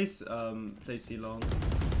 Sterling plays C long.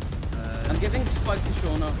 I'm giving spike to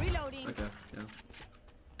Shauna. Reloading. Okay, yeah.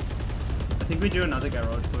 I think we do another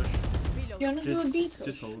garage push. Reloading. You wanna do a B push?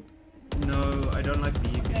 Just hold. No, I don't like B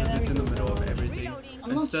because there it's we in the go, middle of garage. everything. Reloading. I'm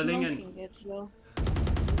And not Sterling and smoking it, though.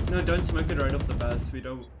 no, don't smoke it right off the bat. We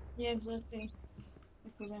don't. Yeah, exactly.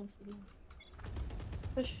 If we're going for that.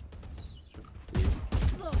 Push.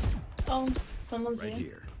 Oh, someone's Right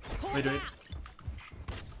here. here. Wait. Okay,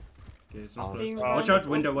 it's not Oh. close. Oh. Watch out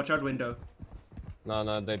window. Watch out window.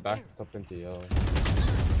 No, they backed up into yellow.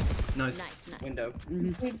 Nice. Nice. Window.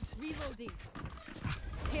 Good. Reloading.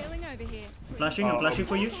 Healing over here. I'm flashing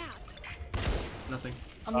for you. Nothing.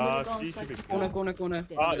 I'm gonna go on C should site. be Corner.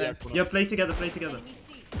 Ah, yeah. Corner. Yeah, play together. Enemy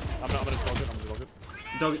C. I'm gonna smoke it.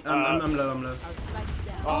 Dog, I'm low. Our spike's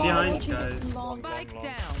down. Oh, Behind, Watching it guys. long. Spike long.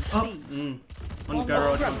 down. Oh, C. on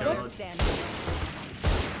garage. Player standing.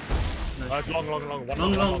 Nice. It's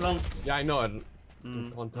long. Long. Yeah, I know it.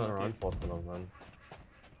 Mm, Can't turn okay. around fast enough, man.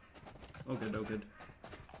 Oh good.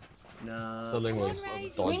 Nah. Sterling was Can we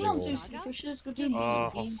dodging not all. do C pushes? Go do I B. don't Yeah, I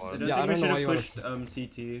think we don't should know why have you wanna- pushed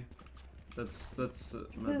CT. That's my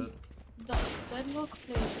Because bad. Deadlock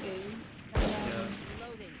plays A, and then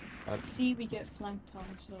Reloading. C we get flanked on,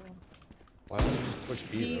 so... Why don't you just push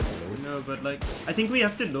B then? No, but like I think we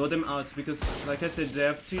have to lure them out because, like I said, they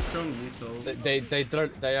have too strong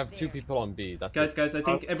util. They have two people on B. That's it. Guys, I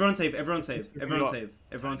think everyone save. Everyone save.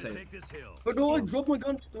 Take this hill. But no, I dropped my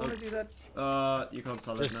gun. Don't wanna do that. You can't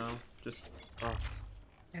sell it now. Just.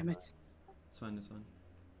 Damn it. It's fine.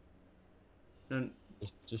 No.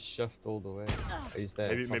 Just shift all the way. He's there.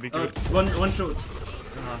 Maybe Oh, good. one short.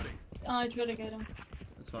 I try to get him.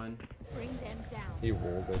 That's fine. Bring them down. He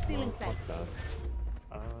walled it. Feeling Oh, fuck safe.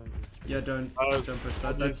 that. Yeah, don't push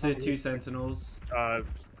that. That's the two sentinels. But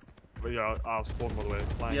yeah, I'll spawn by the way.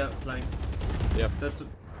 Flank. Yeah, flank. Yep. That's.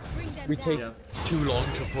 Bring them We down. take Yeah. too long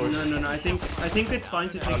to push. No. I think it's fine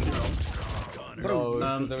to take too long.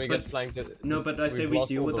 No, then we but- get flanked. No, but I say we lost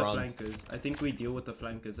deal all with the rounds. flankers. I think we deal with the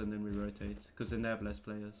flankers and then we rotate, because then they have less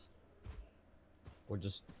players. Or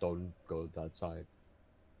just don't go that side.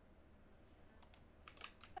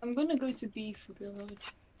 I'm gonna go to B for garage.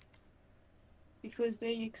 Because they're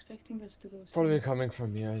expecting us to go C. Probably coming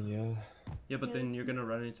from here, yeah. Yeah, but Yeah. then you're gonna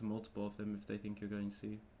run into multiple of them if they think you're going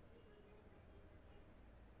C.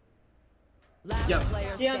 Last Yeah.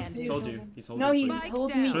 player Yeah, standing. Told you, he's holding No, he for you. Spike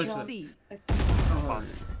told me down. jump. C. I think. Oh,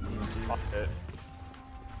 Fuck it.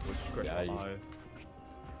 Which is great. Yeah, you-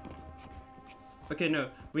 okay, no,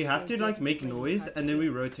 we have to like make noise and then we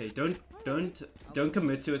rotate. Don't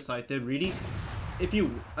commit to a site. They're really,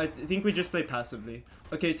 I think we just play passively.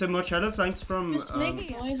 Okay, so Marcello flanks from. Just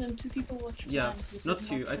make noise and two people watch Yeah, flank, not because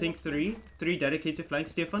two. I think Marcello- three dedicated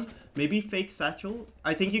flanks. Stefan, maybe fake satchel.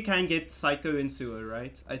 I think you can get Psycho in sewer,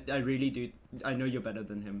 right? I really do. I know you're better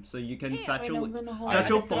than him, so you can Wait, satchel. I'm gonna hold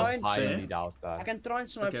Satchel it. fast highly there. doubt I that. can try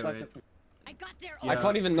and snipe Okay, Psycho. wait. I got their Yeah, I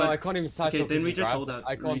can't even know. but- I can't even satchel. Okay, then 'cause we he just grab- hold that.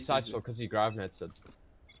 I can't Reese is satchel it. because he grab nets it.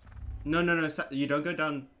 No. You don't go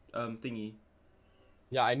down thingy.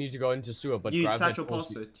 Yeah, I need to go into sewer, but You GravNet satchel pulls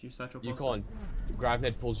past you. it. You satchel You past can't.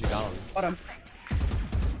 GravNet pulls you down. Bottom. it.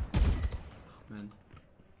 Man.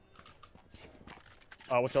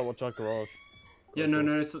 Watch out, garage. Yeah,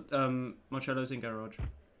 no, it's, Marcello's in garage.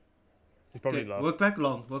 He's probably Okay, left. work back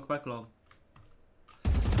long, work back long.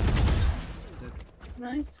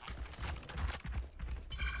 Nice.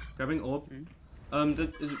 Grabbing orb.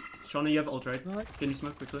 Shauna, you have ult, right? Can you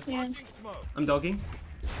smoke quickly? Yeah. I'm dogging.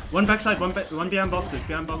 One backside, one behind boxes,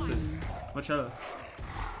 Marcello.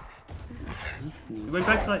 He went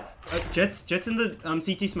backside. Jets in the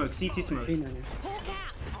CT smoke. Hawk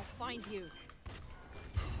out. I'll find you.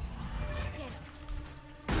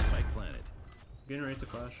 Getting ready to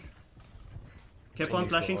flash. Careful, I'm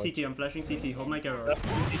flashing CT, hold my garage.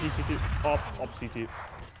 CT. Op CT.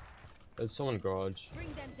 There's someone garage.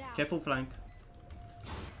 Bring them down. Careful flank.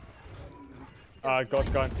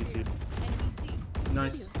 Got guy in CT.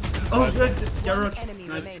 Nice. Oh, good. Garage. Enemy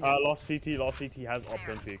Nice. remaining. Last CT has op,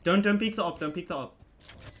 don't peek. Don't peek the op,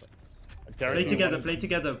 Play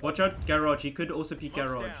together. Watch out, garage. He could also peek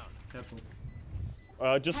garage. Careful.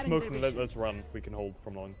 Just smoke and let's run. We can hold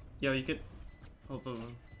from long. Yeah, you could. Hold for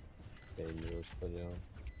long. Dangerous, but yeah.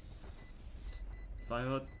 Fire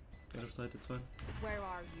hot. Get upside, it's fine. Where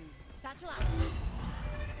are you? Satchel out.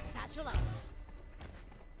 Satchel out.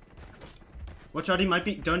 Watch out, he might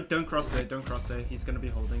be. Don't cross there. He's gonna be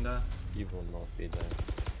holding there. He will not be there.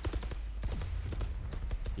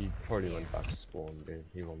 He probably went back to spawn, dude.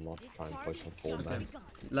 He will not try and push a full man.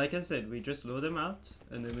 Like I said, we just lure them out,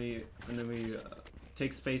 and then we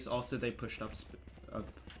take space after they pushed up.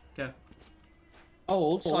 Okay.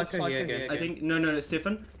 Oh, Psycho here again. I think no,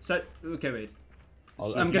 Stefan. So okay, wait.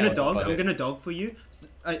 I'm Okay, gonna dog. but I'm gonna dog for you.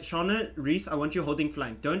 Shauna, Reese, I want you holding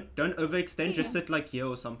flank. Don't overextend. Just sit like here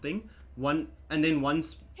or something. And then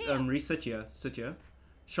once Reese sit here.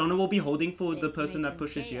 Shauna will be holding for the person that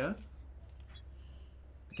pushes here.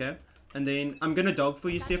 Okay. And then I'm gonna dog for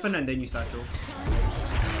you, Stefan, and then you satchel.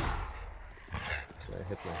 So I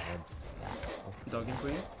hit my head. Dogging for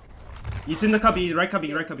you. He's in the cubby, right cubby.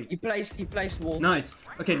 He placed wall. Nice.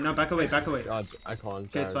 Okay, now back away. God, I can't.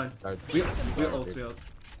 Okay, it's fine. Jared. We're ult.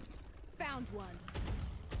 Found one.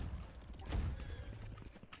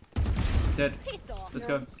 Dead. Piss off. Let's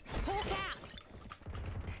go. Hawk out.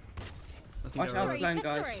 Nothing Watch going out, on. flank,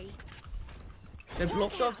 guys. They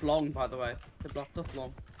blocked off long, by the way.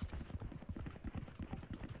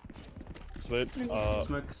 Split.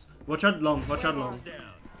 Smokes. Watch out long.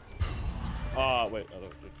 Wait.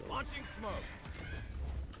 Launching smoke.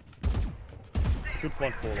 Good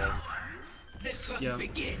point for long. Yeah.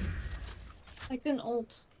 I can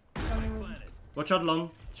ult. Watch out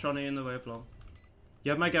long. Shawnee in the way of long.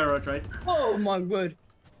 You have my garage, right? Oh my word.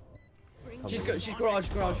 She's garage.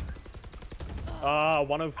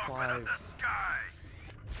 105.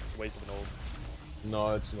 Wait for an ult.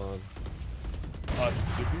 No, it's not.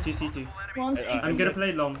 TCT. One I'm gonna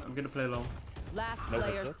play long. Last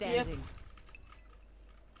player standing.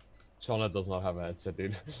 Shauna does not have a headset,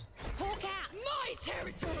 dude. Hawk out. My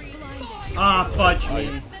territory. Ah, fudge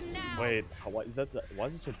me. Wait, why is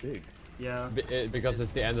it so big? Yeah. Because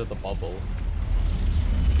it's the end of the bubble.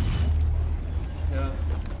 Yeah.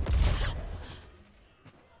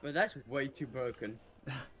 But that's way too broken.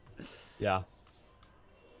 Yeah.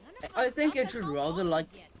 I think it should rather like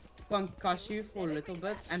concuss you for a little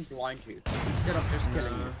bit and blind you instead of just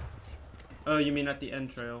killing you. Oh, you mean at the end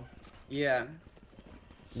trail? Yeah.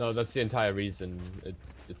 No, that's the entire reason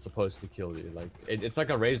it's supposed to kill you. Like it's like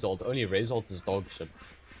a raise ult. Only raise ult is dog shit.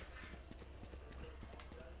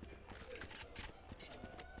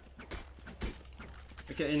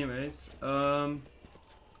 Okay. Anyways,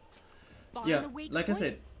 yeah. Like I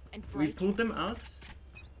said, we pulled them out.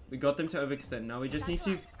 We got them to overextend. Now we just need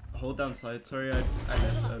to hold down side. Sorry, I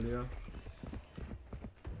left earlier.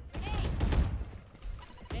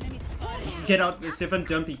 Get out, Stefan,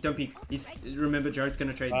 don't peek. Remember, Jared's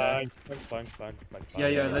gonna trade there. Flank.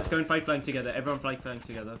 Yeah, let's go and fight flank together. Everyone fight flank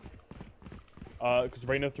together. Because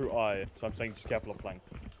Reyna threw I, so I'm saying just careful of flank.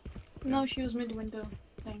 No, she was mid window.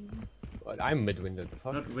 Thing. I'm mid window. The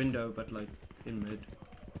fuck? Not window, but like in mid.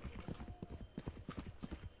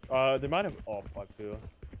 They might have op, I feel.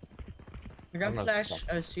 I got flash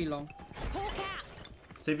C long.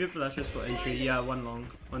 Save your flashes for entry. Yeah, one long,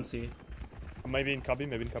 one C. Maybe in cubby.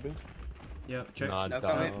 Yeah, check. Nah,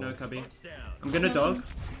 No cubby. I'm gonna dog.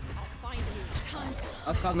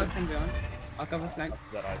 I'll cover from behind. I'll cover flank.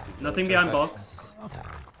 Nothing behind box.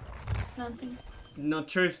 Nothing. Not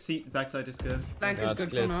sure if C backside is good. Flank is good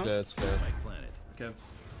for now. It's clear. Okay.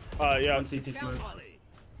 Yeah. One CT smoke.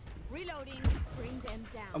 Reloading. Bring them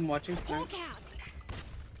down. I'm watching flank. Hawk out.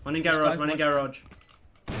 One in garage.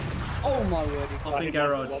 Oh my word. Hop in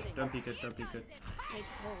garage. Don't peek it, don't peek it. Take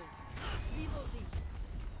hold. Reloading.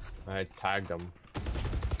 I tagged him.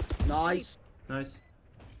 Nice. Nice.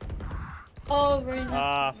 Oh, very nice.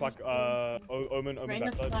 Ah, fuck. Omen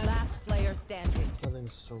backside. Last player standing.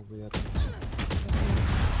 Something's so weird.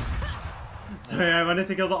 Sorry, I wanted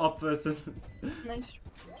to kill the op person. Nice.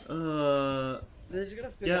 They're just gonna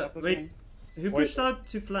pick it Yeah, up wait. again. Who pushed out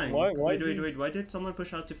to flank? Why Wait, why did someone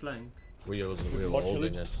push out to flank? We were What,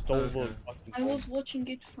 holding Chili it. stole the Okay. fucking I was watching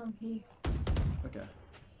it from here. Okay.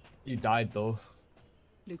 You died though.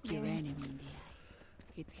 Look your enemy in the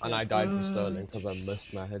eye. It And I hurts. died to Sterling because I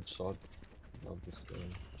missed my headshot.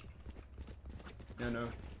 Obviously. Yeah,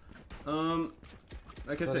 no.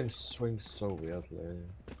 Like I Sterling said, swings so weirdly.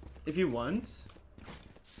 if you want,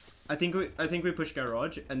 I think we push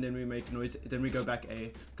garage and then we make noise. Then we go back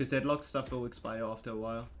A because deadlock stuff will expire after a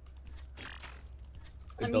while.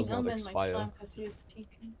 It I does mean, not I'm in my expire. flank because he was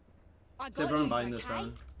TPing. Is everyone buying this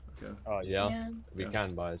round? Okay. Yeah, Yeah. we Yeah.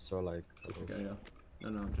 can buy, so like. Okay, yeah.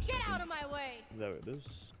 No, I'm just Get checking. out of my way. There it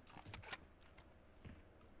is.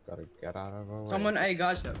 Gotta get out of our way. Someone, hey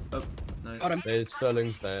guys. Yeah. Oh, nice. Got him. There's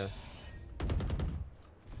Sterling's there.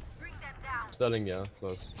 Sterling, yeah,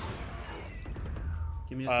 close.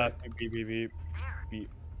 Give me a sec. B.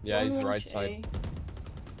 Yeah, he's One right watch side.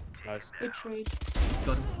 Nice. A. Good trade.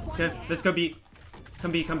 Got it. Okay, let's go B.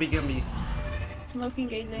 Come B.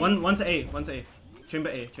 Smoking A lane. One's A. Chamber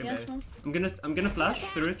A. Yes, man. I'm gonna flash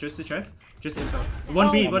through it just to check. Just info.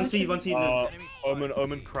 One B, Oh, one C.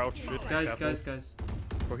 Omen crouch shit. Guys.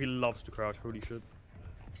 Bro, he loves to crouch. Holy shit.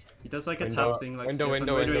 He does like a Window, tap thing like window, Stefan.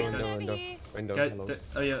 window. Guys, Hello.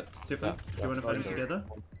 oh yeah, Stefan, Yeah, do you wanna fight window. together?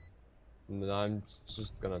 No, I'm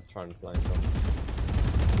just gonna try and flank him.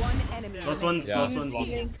 One enemy. Last remaining. one's Yeah. last one's.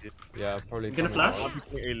 Yeah, probably. You gonna coming flash? out. Might be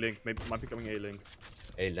coming A-Link. Might be coming A-Link.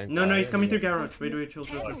 Hey, link. No, he's coming yeah. through garage. Wait, chill.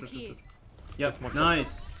 Yep, Much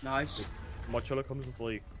nice. Nice. Marcello comes with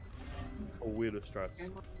like a weirder strats.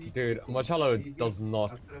 Dude, Marcello does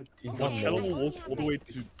not. He's not Marcello normal. will walk all the way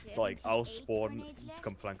to like our spawn to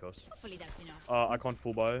come flank us. I can't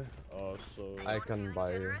full buy, so I can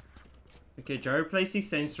buy. Okay, Jared placed his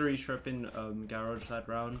sensory strip in garage that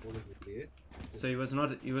round. So he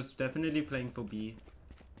was definitely playing for B.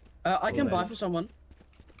 I can Okay. buy for someone.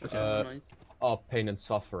 Oh, pain and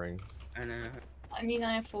suffering. And I mean,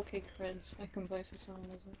 I have 4k creds. I can buy for someone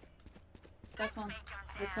as well. Stefan,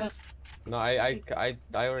 request. No, I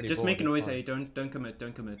already. Just bought make it, noise, fine. A. Don't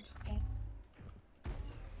commit.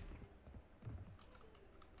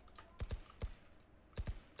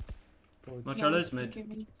 Marcello's mid. Give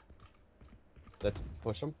me. Let's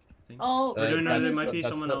push him. Oh, no, there that's- might be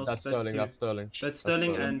that's- someone else. That's That's Sterling. two. That's Sterling. That's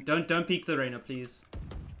Sterling, Sterling. and don't peek the Reyna, please.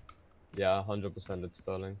 Yeah, 100% it's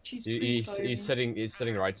Sterling. She's He's pre-firing.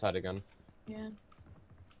 sitting right side again. Yeah.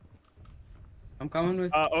 I'm coming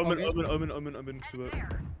with. Omen, okay.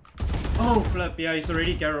 super. Oh, flip. Yeah, he's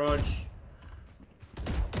already garage.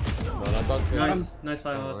 No, I don't. Nice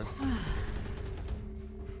fire Alright. hard.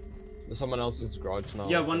 There's someone else's garage now.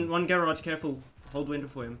 Yeah, one garage. Careful. Hold window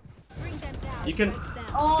for him. Bring them down. You can.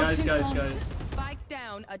 Oh, Guys. two Spike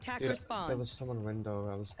down. Attacker Dude, spawn. there was someone window.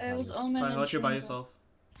 I was. It was panicked. Omen Fire and hard, you're by Chamber. yourself.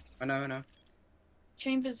 I know.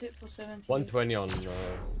 Chambers hit for 70. 120 on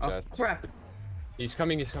Oh Jet. crap. He's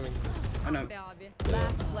coming. I know.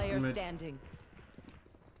 Last player Mid. standing.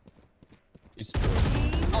 He's.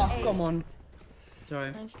 Oh come on.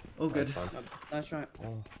 Sorry. Nice. All good. That's right.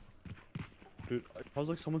 Oh. Dude, I was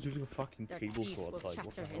like someone's using a fucking Their table teeth saw will outside.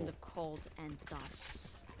 What the chatter in hell? the cold and dark.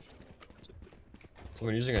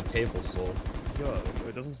 Someone using a table saw. Yeah,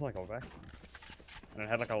 it doesn't sound like a vacuum. And it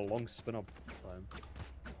had like a long spin up time.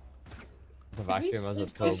 The vacuum as a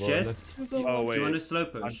It's turbo. It's Jet. isn't it? Two go Oh, one. Do wait. you want a slow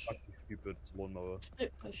I'm push? fucking stupid. It's a lawnmower.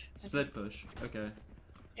 Split push. Split push. Okay.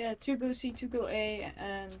 Yeah, two go C, two go A,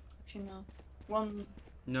 and actually no. One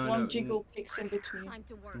No. jiggle picks in between. Time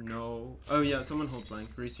to work. No. Oh yeah, someone hold flank.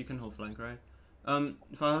 Reese, you can hold flank, right?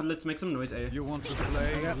 Fahad, let's make some noise, A. You want to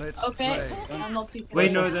play? Let's Okay, play. I'm not picking.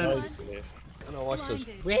 Wait, no, then. Oh, no, watch this.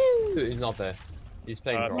 He's not there. He's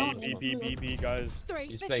playing garage. B, guys. Straight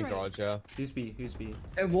He's for playing three. garage, yeah. Who's B?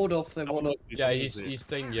 They ward off. They ward off. Yeah, he's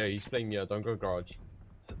playing yeah. He's playing yeah. Don't go garage.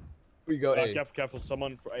 We go A. Careful,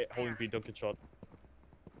 someone for A holding B, don't get shot.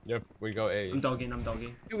 Yep, we go A. I'm dogging.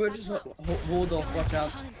 You were just ward off. Watch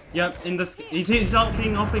out. Yep, in the he's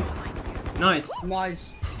off-ping. Nice. Nice.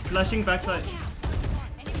 Flashing backside.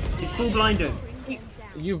 He's full blinded.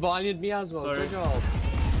 You blinded me as well. Sorry. Good job.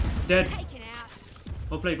 Dead. Taken out.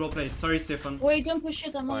 Well played. Sorry, Stefan. Wait, don't push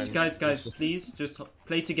it. I'm on. Fine. Guys, please just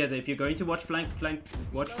play together. If you're going to watch flank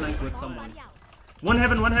with someone. One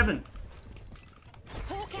heaven.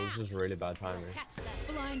 was just really bad timing.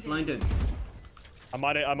 Blinded. I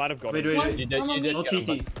might have got Wait, it. wait, wait. You did All get him,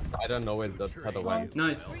 TT. but I don't know where the other way.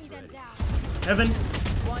 Nice. Heaven.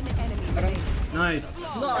 One enemy remaining. Nice.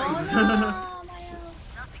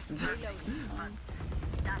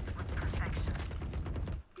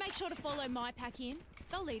 Make sure to follow my pack in.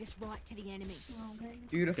 They'll lead us right to the enemy.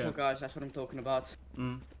 Beautiful, Okay. guys. That's what I'm talking about.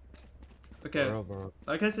 Okay.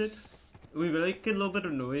 Like I said, we make a little bit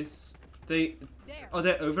of noise. Are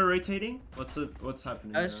they over rotating? What's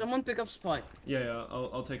happening? There? Someone pick up Spike. Yeah,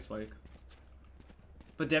 I'll take Spike.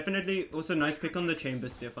 But definitely also nice pick on the chamber,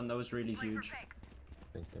 Stefan. That was really huge.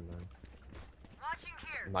 Thank you,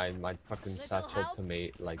 man. My fucking satchel to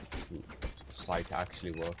me like sight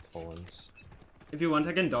actually worked for once. If you want,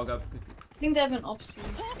 I can dog up. I think they have an op scene.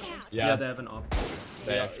 Yeah, they have an op.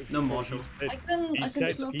 Yeah. No Marshall. I can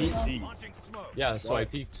smoke it up. Yeah, so I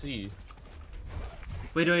peeked C.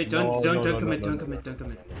 Wait, don't commit, don't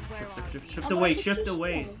commit. Shift away, shift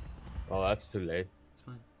away. Oh, that's too late. It's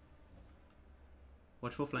fine.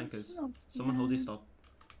 Watch for flankers. Someone hold his stop.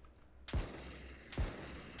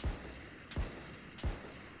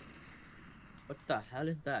 What the hell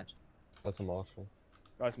is that? That's a Marshall.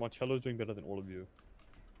 Guys, Marcello's doing better than all of you.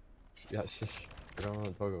 Yeah, shush. I don't want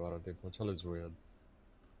to talk about it, dude. Marcello's weird.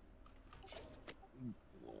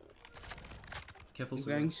 Careful, You Suga.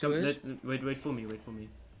 going sewers? Wait for me.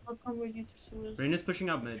 I'll come with you to sewers. Reina's pushing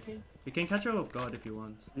up mid. You can catch her off guard if you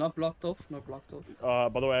want. Not blocked off. Not blocked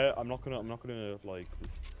off. By the way, I'm not gonna like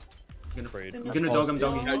I'm trade. gonna dog him,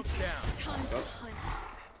 dogging.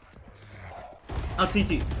 Out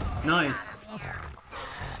CT. Nice.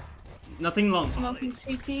 Nothing long. Smoking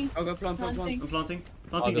CT. I'll go plant. I'm planting.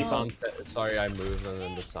 Oh, Planting the A. sound. Sorry, I moved and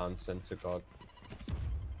then the sound sensor got.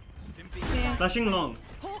 Yeah. Flashing long.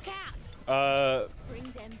 Hawk out. Bring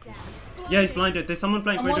them down. Yeah, he's blinded. There's someone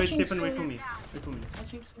flanked. I'm Wait, watching Stefan, wait for sewers. me. Wait for me.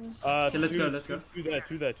 Watching sewers. Okay, let's go. Two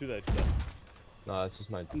there. No, that's just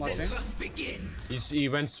my. I'm watching. He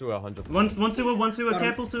went through 100. One sewer. Got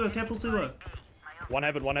him. Careful sewer. One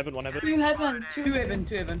heaven. Two heaven.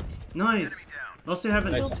 Two heaven. Nice. Lost to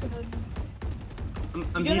heaven. Still two heaven.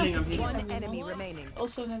 I'm You're healing. not- One enemy remaining.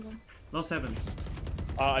 Also heaven. Lost heaven.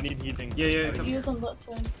 I need healing. Yeah. He was on that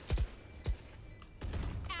side.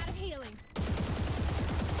 Out of healing.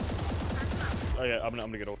 Oh yeah, I'm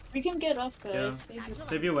gonna get off. We can get off, guys. Yeah.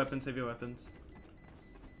 Save your- Save your weapons.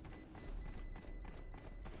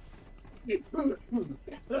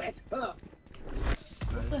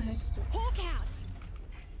 What the heck's that? Hawk out.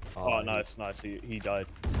 Oh, nice. He died.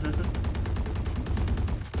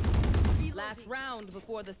 Last round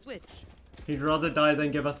before the switch. He'd rather die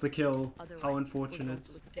than give us the kill. Otherwise, How we're unfortunate. going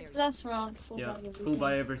to look It's very- last round. Full Yeah, buy everything. full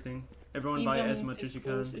buy everything. Everyone buy Even as much as you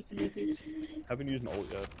can. pistols if needed. Haven't used an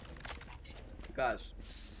ult yet. Guys.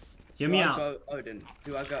 Hear Do me I out. go Odin?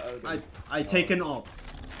 Do I go Odin? I take an op.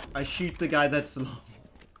 I shoot the guy that's long.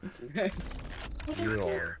 What is You're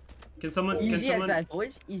this? all. Can someone Easy as that,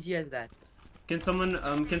 boys. Easy as that. can someone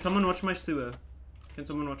watch my sewer? Can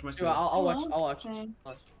someone watch my Sure, sewer? I'll watch. Okay.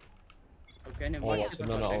 Okay, never Oh, mind.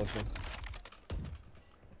 no, I'll watch it.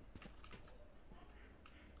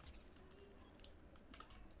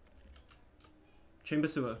 Chamber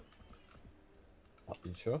sewer. Are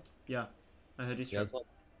you sure? Yeah. I heard he's He has not.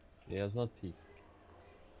 He has not peeked.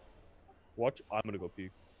 Watch. I'm gonna go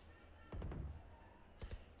peek.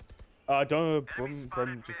 Don't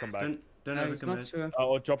Brum just come back. Don't No, he's not overcommit. sure.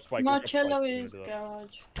 Or drop spike. or drop Marcello spike. is Do that.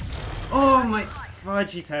 garage. Oh my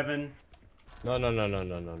fudge, he's heaven. No.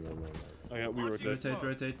 Okay, we rotate.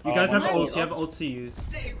 Rotate. Oh, You guys have my ults, God. you have ults to use.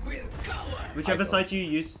 Whichever side you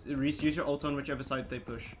use, Reese, use your ult on whichever side they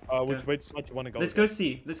push. Which way side do you want to go? Let's go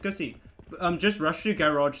see. Just rush to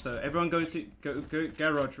garage though. Everyone go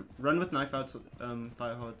garage. Run with knife out,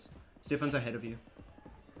 fire hards. Stefan's ahead of you.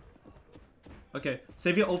 Okay,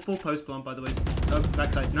 save your ult for post plant by the way.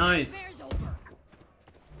 Backside. Nice.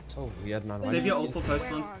 So weird, man. Save your ult for post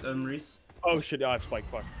plant, Reese. Oh shit! Yeah, I have spike.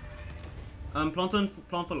 Fuck. Plant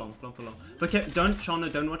for long. But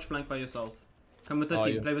Shauna, don't watch flank by yourself. Come with the Oh,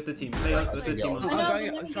 team. yeah. Play with the team. Play with the team. I'm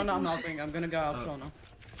going. Shauna, I'm helping. I'm gonna go help Oh. Shauna.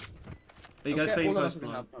 Are you guys Okay, playing all of us post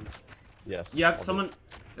will plant? help them. Yes. You have obviously. someone.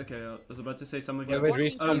 Okay, I was about to say some of you. Wait,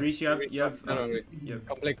 Reese, Oh, Reese, you have. No, wait. Yeah.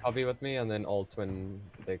 Come play copy with me and then ult when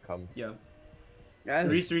they come. Yeah. Yeah.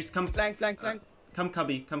 Reese, come. Flank. Come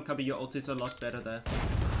cubby. Your ult is a lot better there.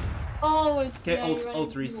 Oh, it's Okay,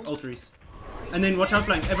 ult Reese. And then watch out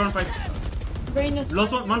flank. Everyone flank. Reina's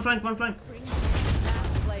Lost one flank. Last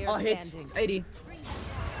player Oh, hit. standing. 80.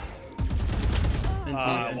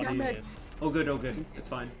 Damn it. All good. It's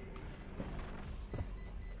fine.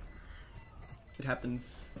 It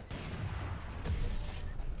happens.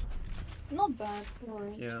 Not bad,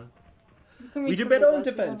 alright. Yeah. You can We do recover better on that,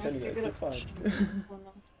 you defense don't have to anyways, get it's up fine. pushing or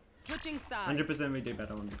not. Switching sides. 100% we do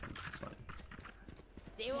better on defense, it's fine.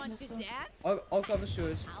 Do you want to dance? I'll cover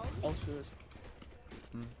sewers. All sewers.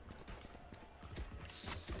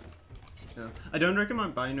 Yeah. I don't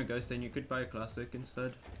recommend buying a ghost, then you could buy a classic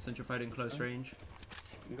instead, since you're fighting close range.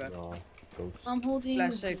 Okay. No, ghost. I'm holding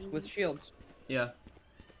Classic the- with shields. Yeah.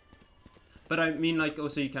 But I mean, like,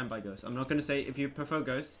 also you can buy ghost. I'm not gonna say if you prefer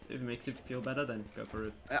ghost, if it makes you feel better, then go for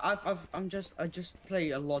it. I just play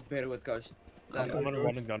a lot better with ghost. I'm gonna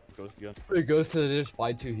run and gun Ghost again. Pretty ghost to just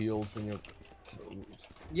buy 2 heals and you're.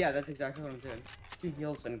 Yeah, that's exactly what I'm doing. 2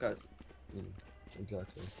 heals and ghost.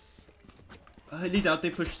 Exactly. I highly doubt they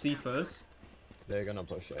push C first. They're gonna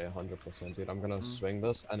push A 100%, dude. I'm gonna swing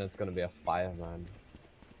this and it's gonna be a fireman.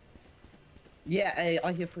 Yeah,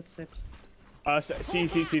 I hear footsteps. See,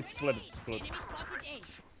 split. Enemy spotted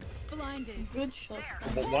A. Blinded. Good shot.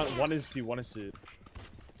 One is C, one is C.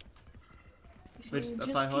 Wait, Just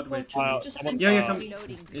apply hard, keep wait. watching. Just someone- Yeah, enter come.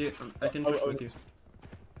 B. Yeah, I can push with you.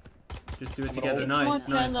 Just do it together. It's Nice, more nice,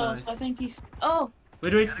 jealous. nice. I think he's. Oh!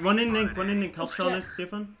 Wait, one in link. Help Let's Shauna, check.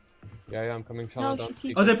 Stefan. Yeah, I'm coming, No, Shauna she down.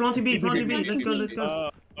 keeps- Oh, they're planting B, Planting planting B. Let's go, B. let's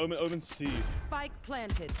go. Omen C. Spike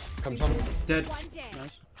planted. Come, Shauna. Dead. One dead.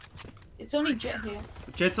 Nice. It's only Jet here.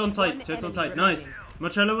 Jet's on tight, One Jet's on enemy tight. Nice. remaining.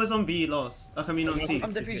 Marcello was on B last. I mean on C.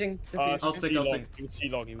 I'm defusing. I'll stick, I'll stick. He was C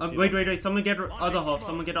long, he was C Wait, long. wait. Someone get other half.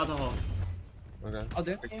 Someone get other half. Okay. I'll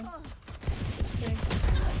do. Okay.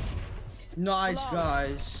 Safe. Nice,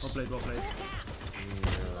 guys. Well played, well played.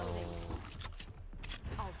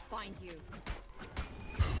 I'll find you.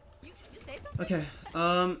 You say something?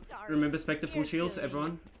 Okay. Remember Spectre full shields,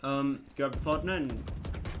 everyone. Grab a partner and.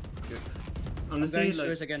 I'm Honestly, going like.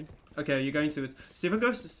 sewers again. Okay, you're going sewers. Steven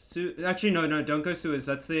goes to actually no, don't go sewers.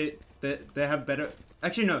 That's they have better.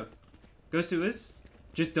 Actually no, go sewers.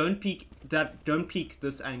 Just don't peek that. Don't peek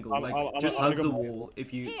this angle. I'm Just gonna hug go the Marshall. wall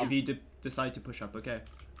if you decide to push up. Okay.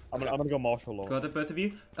 I'm gonna go Marshall long. Got it, both of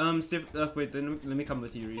you. Steve. Wait. Then let me come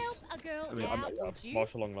with you, Reese. Help a girl I mean, out, would you?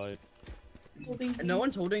 Marshall long light. Holding B. No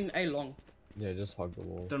one's holding A long. Yeah, just hug the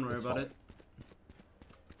wall. Don't worry It's about fine. it.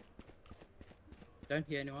 Don't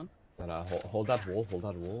hear anyone. Nah, hold that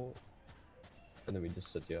wall. And then we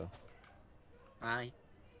just sit here. Aye.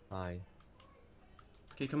 Hi.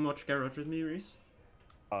 Okay, come watch Garage with me, Reese.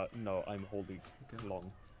 No, I'm holding Okay.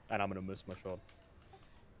 long, and I'm gonna miss my shot.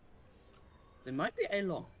 There might be A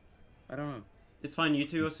long. I don't know. It's fine. You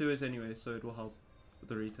two are sewers anyway, so it will help with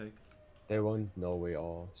the retake. They won't know we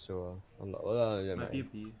are, so yeah, Might be a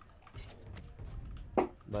B.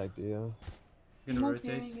 might be, yeah. Gonna I'm not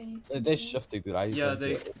rotate. hearing anything. They're shifting, dude. Yeah,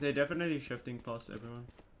 they're definitely shifting past everyone.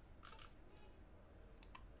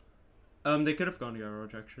 They could have gone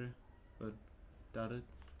garage actually, but doubt it.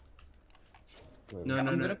 No, I'm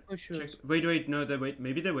no. gonna push Check. yours. Wait. No,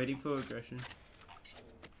 maybe they're waiting for aggression.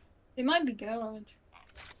 It might be garage.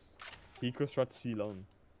 Pico shot C long.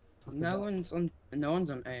 No one's on A. No one's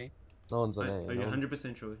on Are A. you no.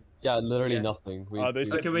 100% sure? Yeah, literally Yeah. nothing. They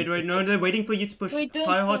said- Okay, wait. No, they're waiting for you to push. Wait, don't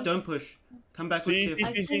Fire hard, push. don't push. Come back C,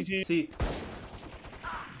 with safe. C. See.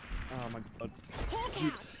 Oh my god.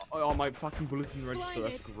 Oh, my fucking bulletin register,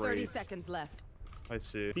 that's 30 great. seconds left. I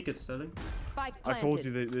see. Peek it, Sterling. Spike I planted. told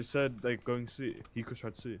you, they said they're going C. Pico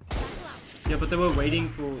shot C. Yeah, but they were waiting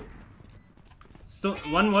for. Still,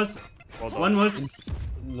 one was. Well done. One was.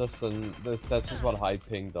 Listen, that's just what high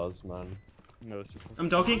ping does, man. No, it's just... I'm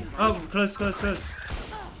dogging. Oh, close.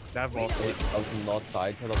 They have Marshall. I was not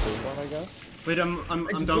tied to the boom one, I guess. Wait, I'm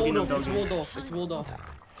It's dogging. walled I'm off. It's dogging. walled off. It's walled off.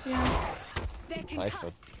 Yeah. Nice,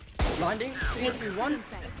 but Blinding. 3-1.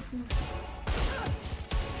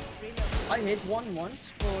 I hit one once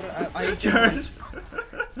for I hit Jared.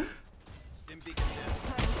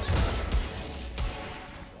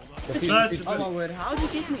 defuse, Oh my word, how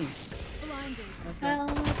did you get me? Blinded.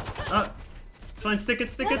 Help. It's fine. Stick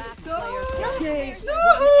it. Last player Okay.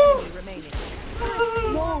 One enemy remaining.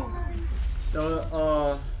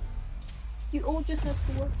 No. You all just have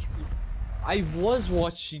to watch me. I was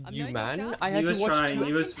watching I'm you, not man. done. I had He was to watch trying. two.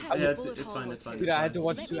 He was. I Yeah, was- it's fine. It's fine. Dude, I had to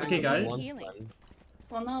watch two Okay, angles guys. at once, Healing. man.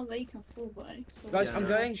 Well, now they can full bike. So Guys, Yeah. I'm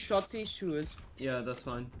going shotty sewers. Yeah, that's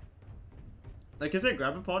fine. Like I said,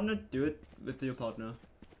 grab a partner. Do it with your partner.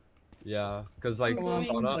 Yeah, cause like, I'm going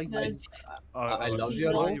Shauna, like I- that. I love See,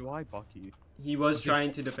 you, why- though. Why Bucky? He was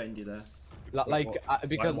trying to defend you there.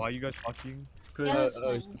 Because Why are you guys Buckying? Because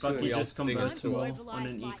Yes. Bucky we all just sitting converts in more sewer. on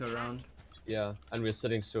an eco round. Yeah, and we're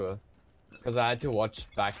sitting sewer. Cause I had to watch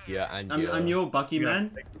back here and here. I'm your Bucky Yeah,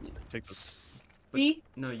 man. Take this. B.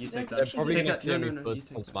 No, you take They're They're that. probably Take gonna that. clear No, me no, you first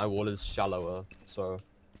take since that. my wall is shallower, so.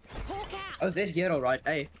 Hawk out. Oh, they're here alright.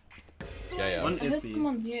 Hey. Yeah. One I is heard B.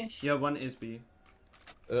 someone here. Yeah, one is B.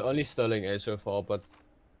 Only Sterling A so far, but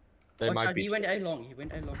they Watch might out, be. he went A long. He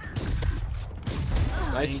went A long.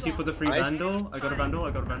 Thank you for the free Nice. vandal. I got a vandal.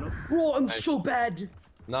 I got a vandal. Bro, I'm Nice. so bad.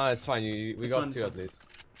 Nah, it's fine. We It's got fine, two it's at least.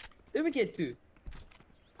 Did we get 2?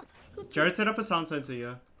 Jared set up a sound sensor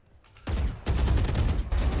here.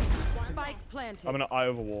 Spike planted. I'm gonna eye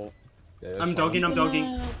over wall. Yeah, that's I'm fine. dogging. I'm dogging.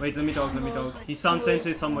 No. Wait, let me dog. Let me dog. His sound sensor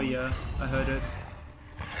is somewhere here. I heard it.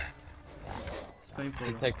 It's painful.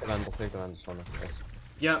 You take the vandal, Shauna. Yes.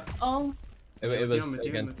 Yeah. Oh, It Yeah, was Matteo,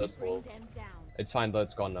 against Matteo. this wall. Them down. It's fine though,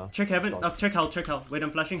 it's gone now. Check heaven. It's gone. Check hell. Check hell. Wait,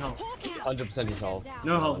 I'm flashing hell. 100% he's held.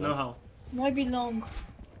 No hell. No hell. might be long.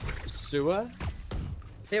 Sewer?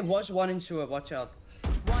 There was one in sewer, watch out.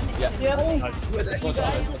 One Yeah. enemy Yeah. remaining. With a- Watch You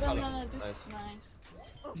out, guys watch have out. done this. Nice. Nice.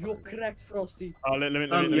 You're cracked, Frosty. Let me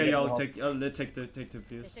Yeah, get I'll help. take two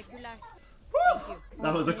views. Teşekkürler.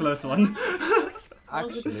 That was a close one.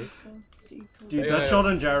 Actually, Dude, Yeah, that yeah. shot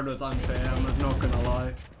on Jared was unfair. I'm not gonna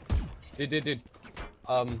lie. dude.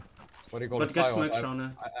 What do you call But it? get Firewall. smoked,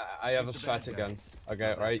 Shauna. I have a strat again.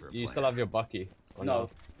 Okay, right? You still have your Bucky. Or No.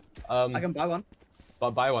 no? I can buy one.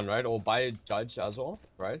 But buy one, right? Or buy a Judge as well,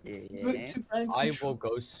 right? Yeah. I will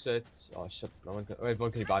go sit. Oh shit! No one can. Wait,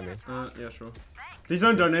 one can you buy me? Yeah, sure. Please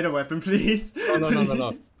don't donate a weapon, please.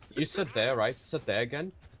 No. You sit there, right? Sit there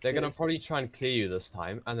again. They're gonna Yes. probably try and clear you this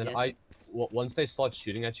time, and then Yes. once they start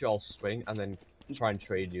shooting at you, I'll swing and then try and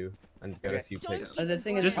trade you and get a Okay. few picks. The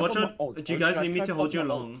thing is, Just I watch got out. my ult. Do you Or guys should I need me try to hold you pop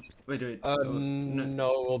my ult? along? Wait.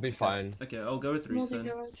 No, we'll be fine. Okay, I'll go with Not the Reese then.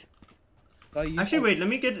 garage. Go, you Actually, ult. wait. Let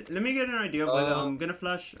me get an idea of whether Uh, I'm gonna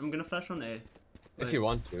flash on A. If you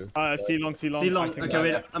want to. C long. See long. I think Okay,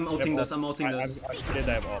 wait. they I'm have ulting op. this. I'm ulting this. I forget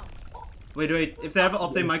they have op. Wait. If they have an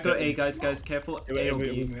op, they might go A, guys. Careful. A or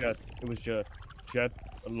B. It was Jet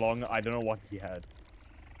long. I don't know what he had.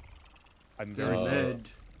 I'm very They're sorry. mid.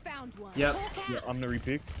 Found one. Yep. Yeah, I'm gonna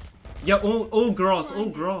repick. Yeah. All grass. All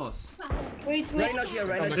grass. Wait. Right not here,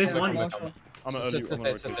 right not There's here. one. Marshall. I'm an Sit early. I'm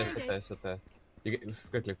gonna sit there. You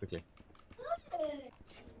get quickly.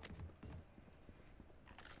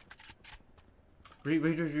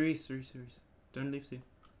 Reese. Don't leave C.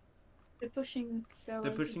 They're pushing garage.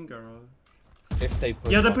 They're pushing garage. If they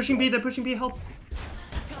push. Yeah, they're up, pushing B. They're pushing B. Help.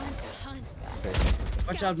 Time to hunt. Okay.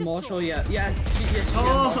 Watch out, Marshall, yeah. Yeah, yes,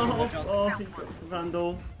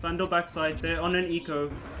 Oh, Vandal backside. They're on an eco.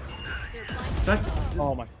 Back.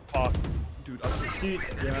 Oh my fuck. Dude,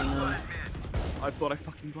 yeah, no. I thought I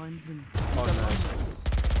fucking blinded him.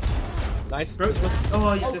 Nice. Bro,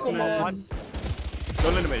 oh, you come on. dismiss.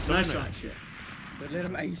 Don't let him ace. Nice shot. But let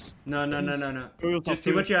him ace. No. Go your Just top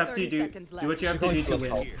do two. what you have to 30 do. seconds Do what you have to left. do to Don't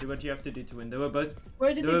win. help. Do what you have to do to win. They were both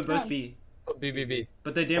Where did they were they both plant? B. BBB.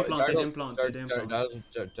 But they didn't plant. They didn't plant. They didn't plant.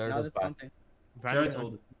 Jared Now was they're back. planting. Jared's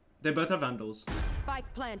hold. They both have vandals.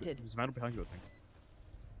 Spike planted. There's a vandal behind you, I think.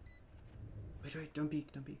 Wait. Don't peek.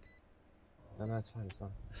 No, it's fine.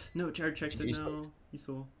 No, Jared checked it You now. He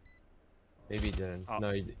saw. Maybe he didn't. Oh.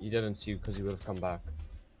 No, he didn't see you because he would have come back.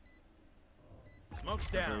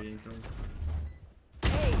 Smoke's down. Very dumb.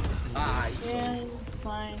 Ah, Yeah,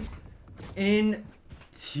 fine. In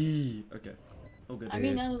T. Okay. Oh good. I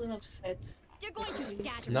mean, I wasn't upset. They're going to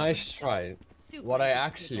scatter. Nice try. Super What I easy to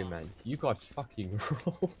actually pick up. meant, you got fucking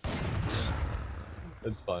rolled.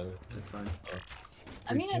 It's fine. That's fine.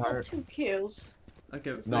 I mean, I got Jared- 2 kills.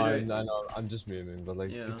 Okay. No, wait. no, I'm just memeing, but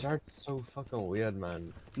like, Yeah. Jared's so fucking weird,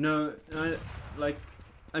 man. No, like,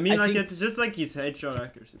 I mean, I like, think- it's just like his headshot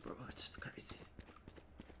accuracy, bro. It's just crazy.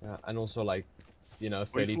 Yeah, and also like, you know,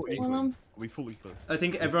 We 30. full Well, eco. We full eco. I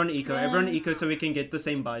think everyone eco, Yeah. so we can get the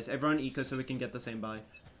same buys. Everyone eco, so we can get the same buy.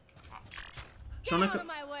 Get Shauna, out of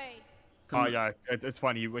my way. come. Oh yeah, it's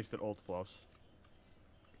fine. He wasted ult for us.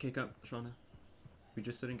 Okay, come, Shauna. We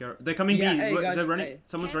just sitting garage. They're coming Yeah, B. hey, guys, They're running. hey.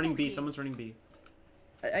 Someone's running B. Careful, Someone's running B.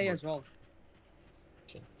 A as well.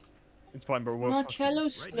 It's fine, bro. We're Marcello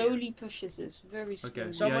slowly pushes this, very slowly.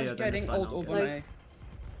 Okay. Someone's yeah, then it's getting fine, ult I'll over get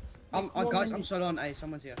A. it. Guys, I'm solo on A.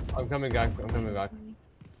 Someone's here. I'm coming back.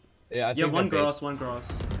 Yeah, I Yeah, think one they're bait. grass, one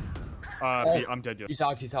grass. Oh. I'm dead. Yeah. He's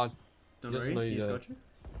out. Don't Doesn't know worry, you he's there. got you.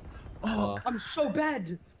 Oh, I'm so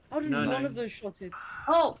bad. How did No, none no. of those shots hit?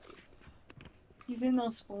 Oh! He's in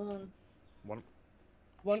our spawn.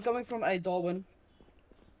 One coming from A, Darwin.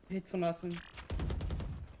 Hit for nothing.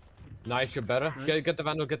 nice, you're better. Nice. Get the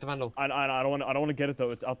vandal. I don't want to get it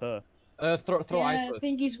though. It's out there. Throw Yeah, ice I first.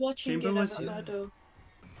 think he's watching Chamber it, was- avocado.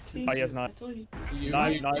 See, Oh, he has I not. told you. You,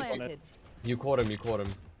 Nice, you, nice on Planted. it. you caught him.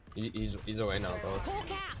 He's away now, though.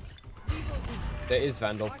 Hulk out. There is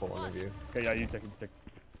vandal for one of you. Okay, yeah, you take.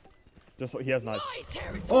 Just he has knife. My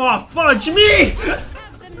territory. Oh, fudge me!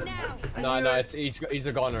 Have them now. No, it's he's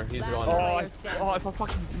a goner. He's a Last goner. player standing. If I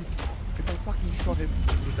fucking shot him.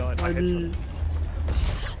 He died. I headshot him.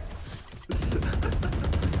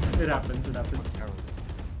 It happens, it happens.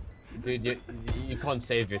 Dude, you can't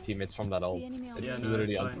save your teammates from that ult. Yeah, It's no,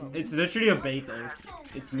 literally it's fine. It's literally a bait ult.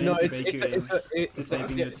 It's meant to bait you into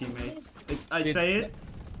saving your teammates. I say it.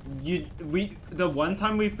 The one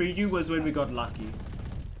time we freed you was when we got lucky.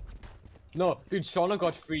 No, dude, Shauna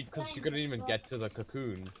got freed because she couldn't even get to the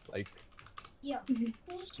cocoon. Like,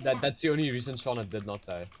 that's the only reason Shauna did not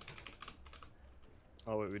die.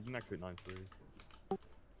 Oh wait, we didn't actually 9-3.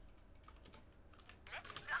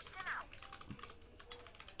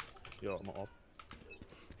 Yo, I'm off.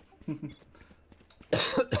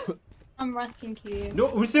 I'm ratting you.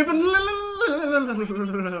 No, we're seven.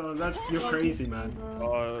 You're crazy, man.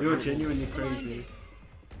 You're genuinely crazy.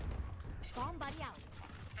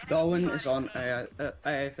 Darwin is on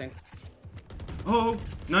I think. Oh,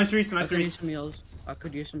 nice Reese, nice I could use Reese. some heals. I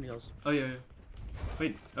could use some heals. Oh yeah, yeah.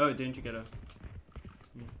 Wait, oh, didn't you get a?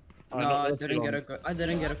 No, I didn't get a. I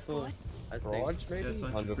didn't get a full. I think. Garage, maybe? Yeah, it's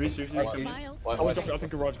fine. 100%. Reese, Reese, Reese. What? Oh, I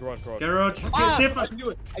think garage. Garage. Ah, Safe. I knew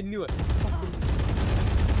it! I knew it!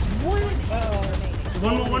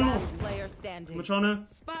 One more. Player standing. Machana.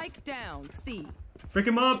 Spike down. C. Freak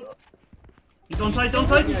him up. He's on site,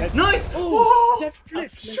 Nice! Oh! Left flip.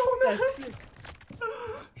 Shauna!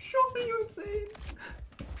 Shauna, you insane!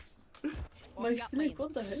 My flip,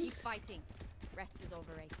 what the heck? Keep fighting. Rest is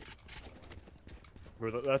overrated.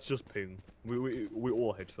 Bro, that's just ping. We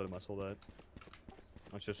all headshot him, I saw that.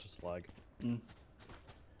 That's just a slag. Mm.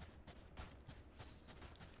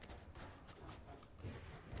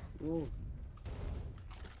 Ooh.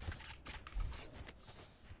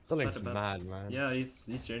 Stellenberg's Not bad. mad, man. Yeah, he's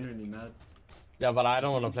genuinely mad. Yeah, but I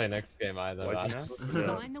don't want to play next game either. Why is he man.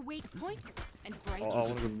 mad? Find the weak point and break I it.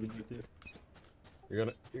 wanna go with you.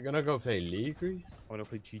 You're gonna go play League, Reese? I wanna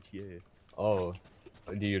play GTA. Oh,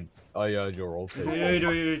 do you? Oh yeah, your role play.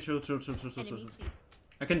 Yeah, chill. Enemy C.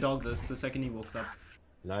 I can dog this the second he walks up.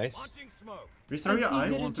 Nice. Launching smoke. Reese, throw your I eye.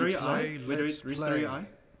 didn't Throw your play, eye. Wait, let's Reese, throw play. your eye.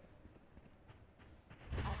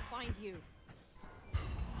 I'll find you.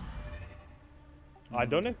 I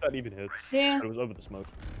don't think that even hits. Yeah. But it was over the smoke.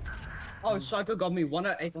 Oh, Psycho got me 1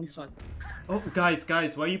 out of 8 on site. Oh, guys,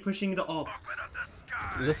 why are you pushing the op?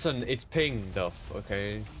 Listen, it's ping, Duff.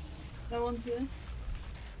 Okay. No one's here.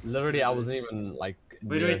 Literally, I wasn't even like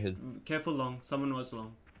near Wait, his. careful long. Someone was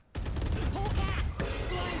long.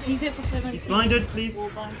 He's here for 70. He's blinded, please. Wall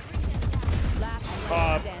bang. Last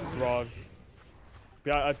player standing. Garage.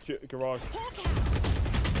 Yeah, garage.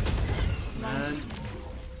 Man.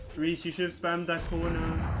 Reese, you should have spammed that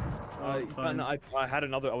corner. Oh, it's fine. I had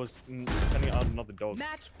another. I was sending out another dog.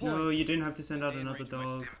 Match point. No, you didn't have to send out another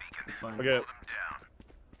dog. It's fine. Okay.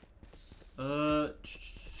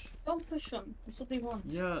 Don't push them. That's what they want.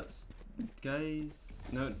 Yeah, guys.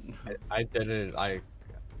 No. I didn't.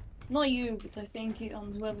 Not you, but I think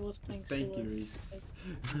whoever was playing Thank you, solos. Reese.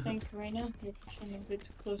 Thank you, Reina. You're pushing a bit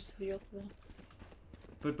too close to the op there.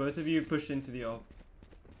 But both of you pushed into the op.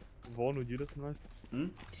 Vaughn, would you look nice? Hmm?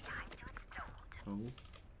 Oh.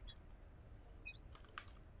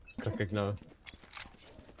 Click no.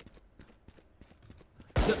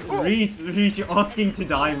 Reese, you're asking to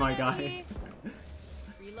die, my guy.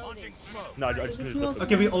 Reloading. No, I just There's need no- to.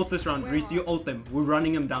 Okay, we ult this round. Reese, you ult them. We're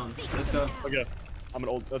running them down. Let's go. Okay. I'm an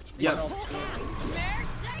old. That's Yeah.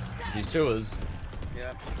 You sewers.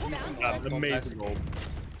 Yeah. amazing goal.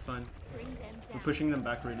 It's fine. Bring them We're down. pushing them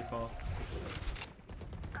back really far.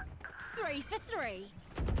 3 for 3.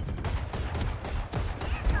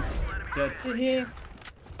 Dead. They're here.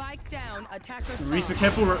 Spike down. Attacker Reese, be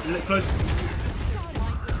spawn. careful. Close.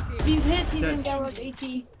 He's hit. He's Dead. in garage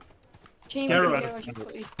 80. Chambers in Garage. garage. I've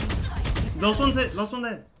got 80. Last one's it. Last one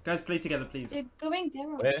there. Guys, play together, please. They're going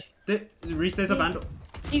garage. Where? Reese, there's a band.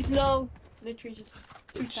 He's low. Literally just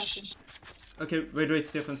 2 tapping. Okay, wait,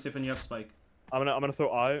 Stefan, you have spike. I'm gonna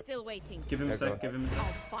throw eye. Still waiting. Give him Yeah, a sec. go Give him a sec.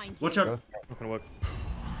 I'll find you. Watch out. Not gonna work.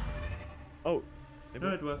 Oh. Maybe.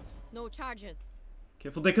 No, it worked. No charges.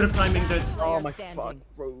 Careful. They could have timing that. Player Oh my standing. fuck,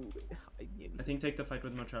 bro. I think take the fight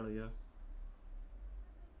with Marcello, yeah.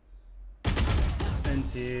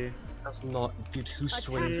 NT. That's not, dude. Who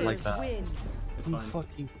swings Attackers like that? win. It's Who fine.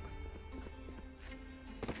 fucking?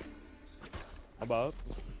 How about?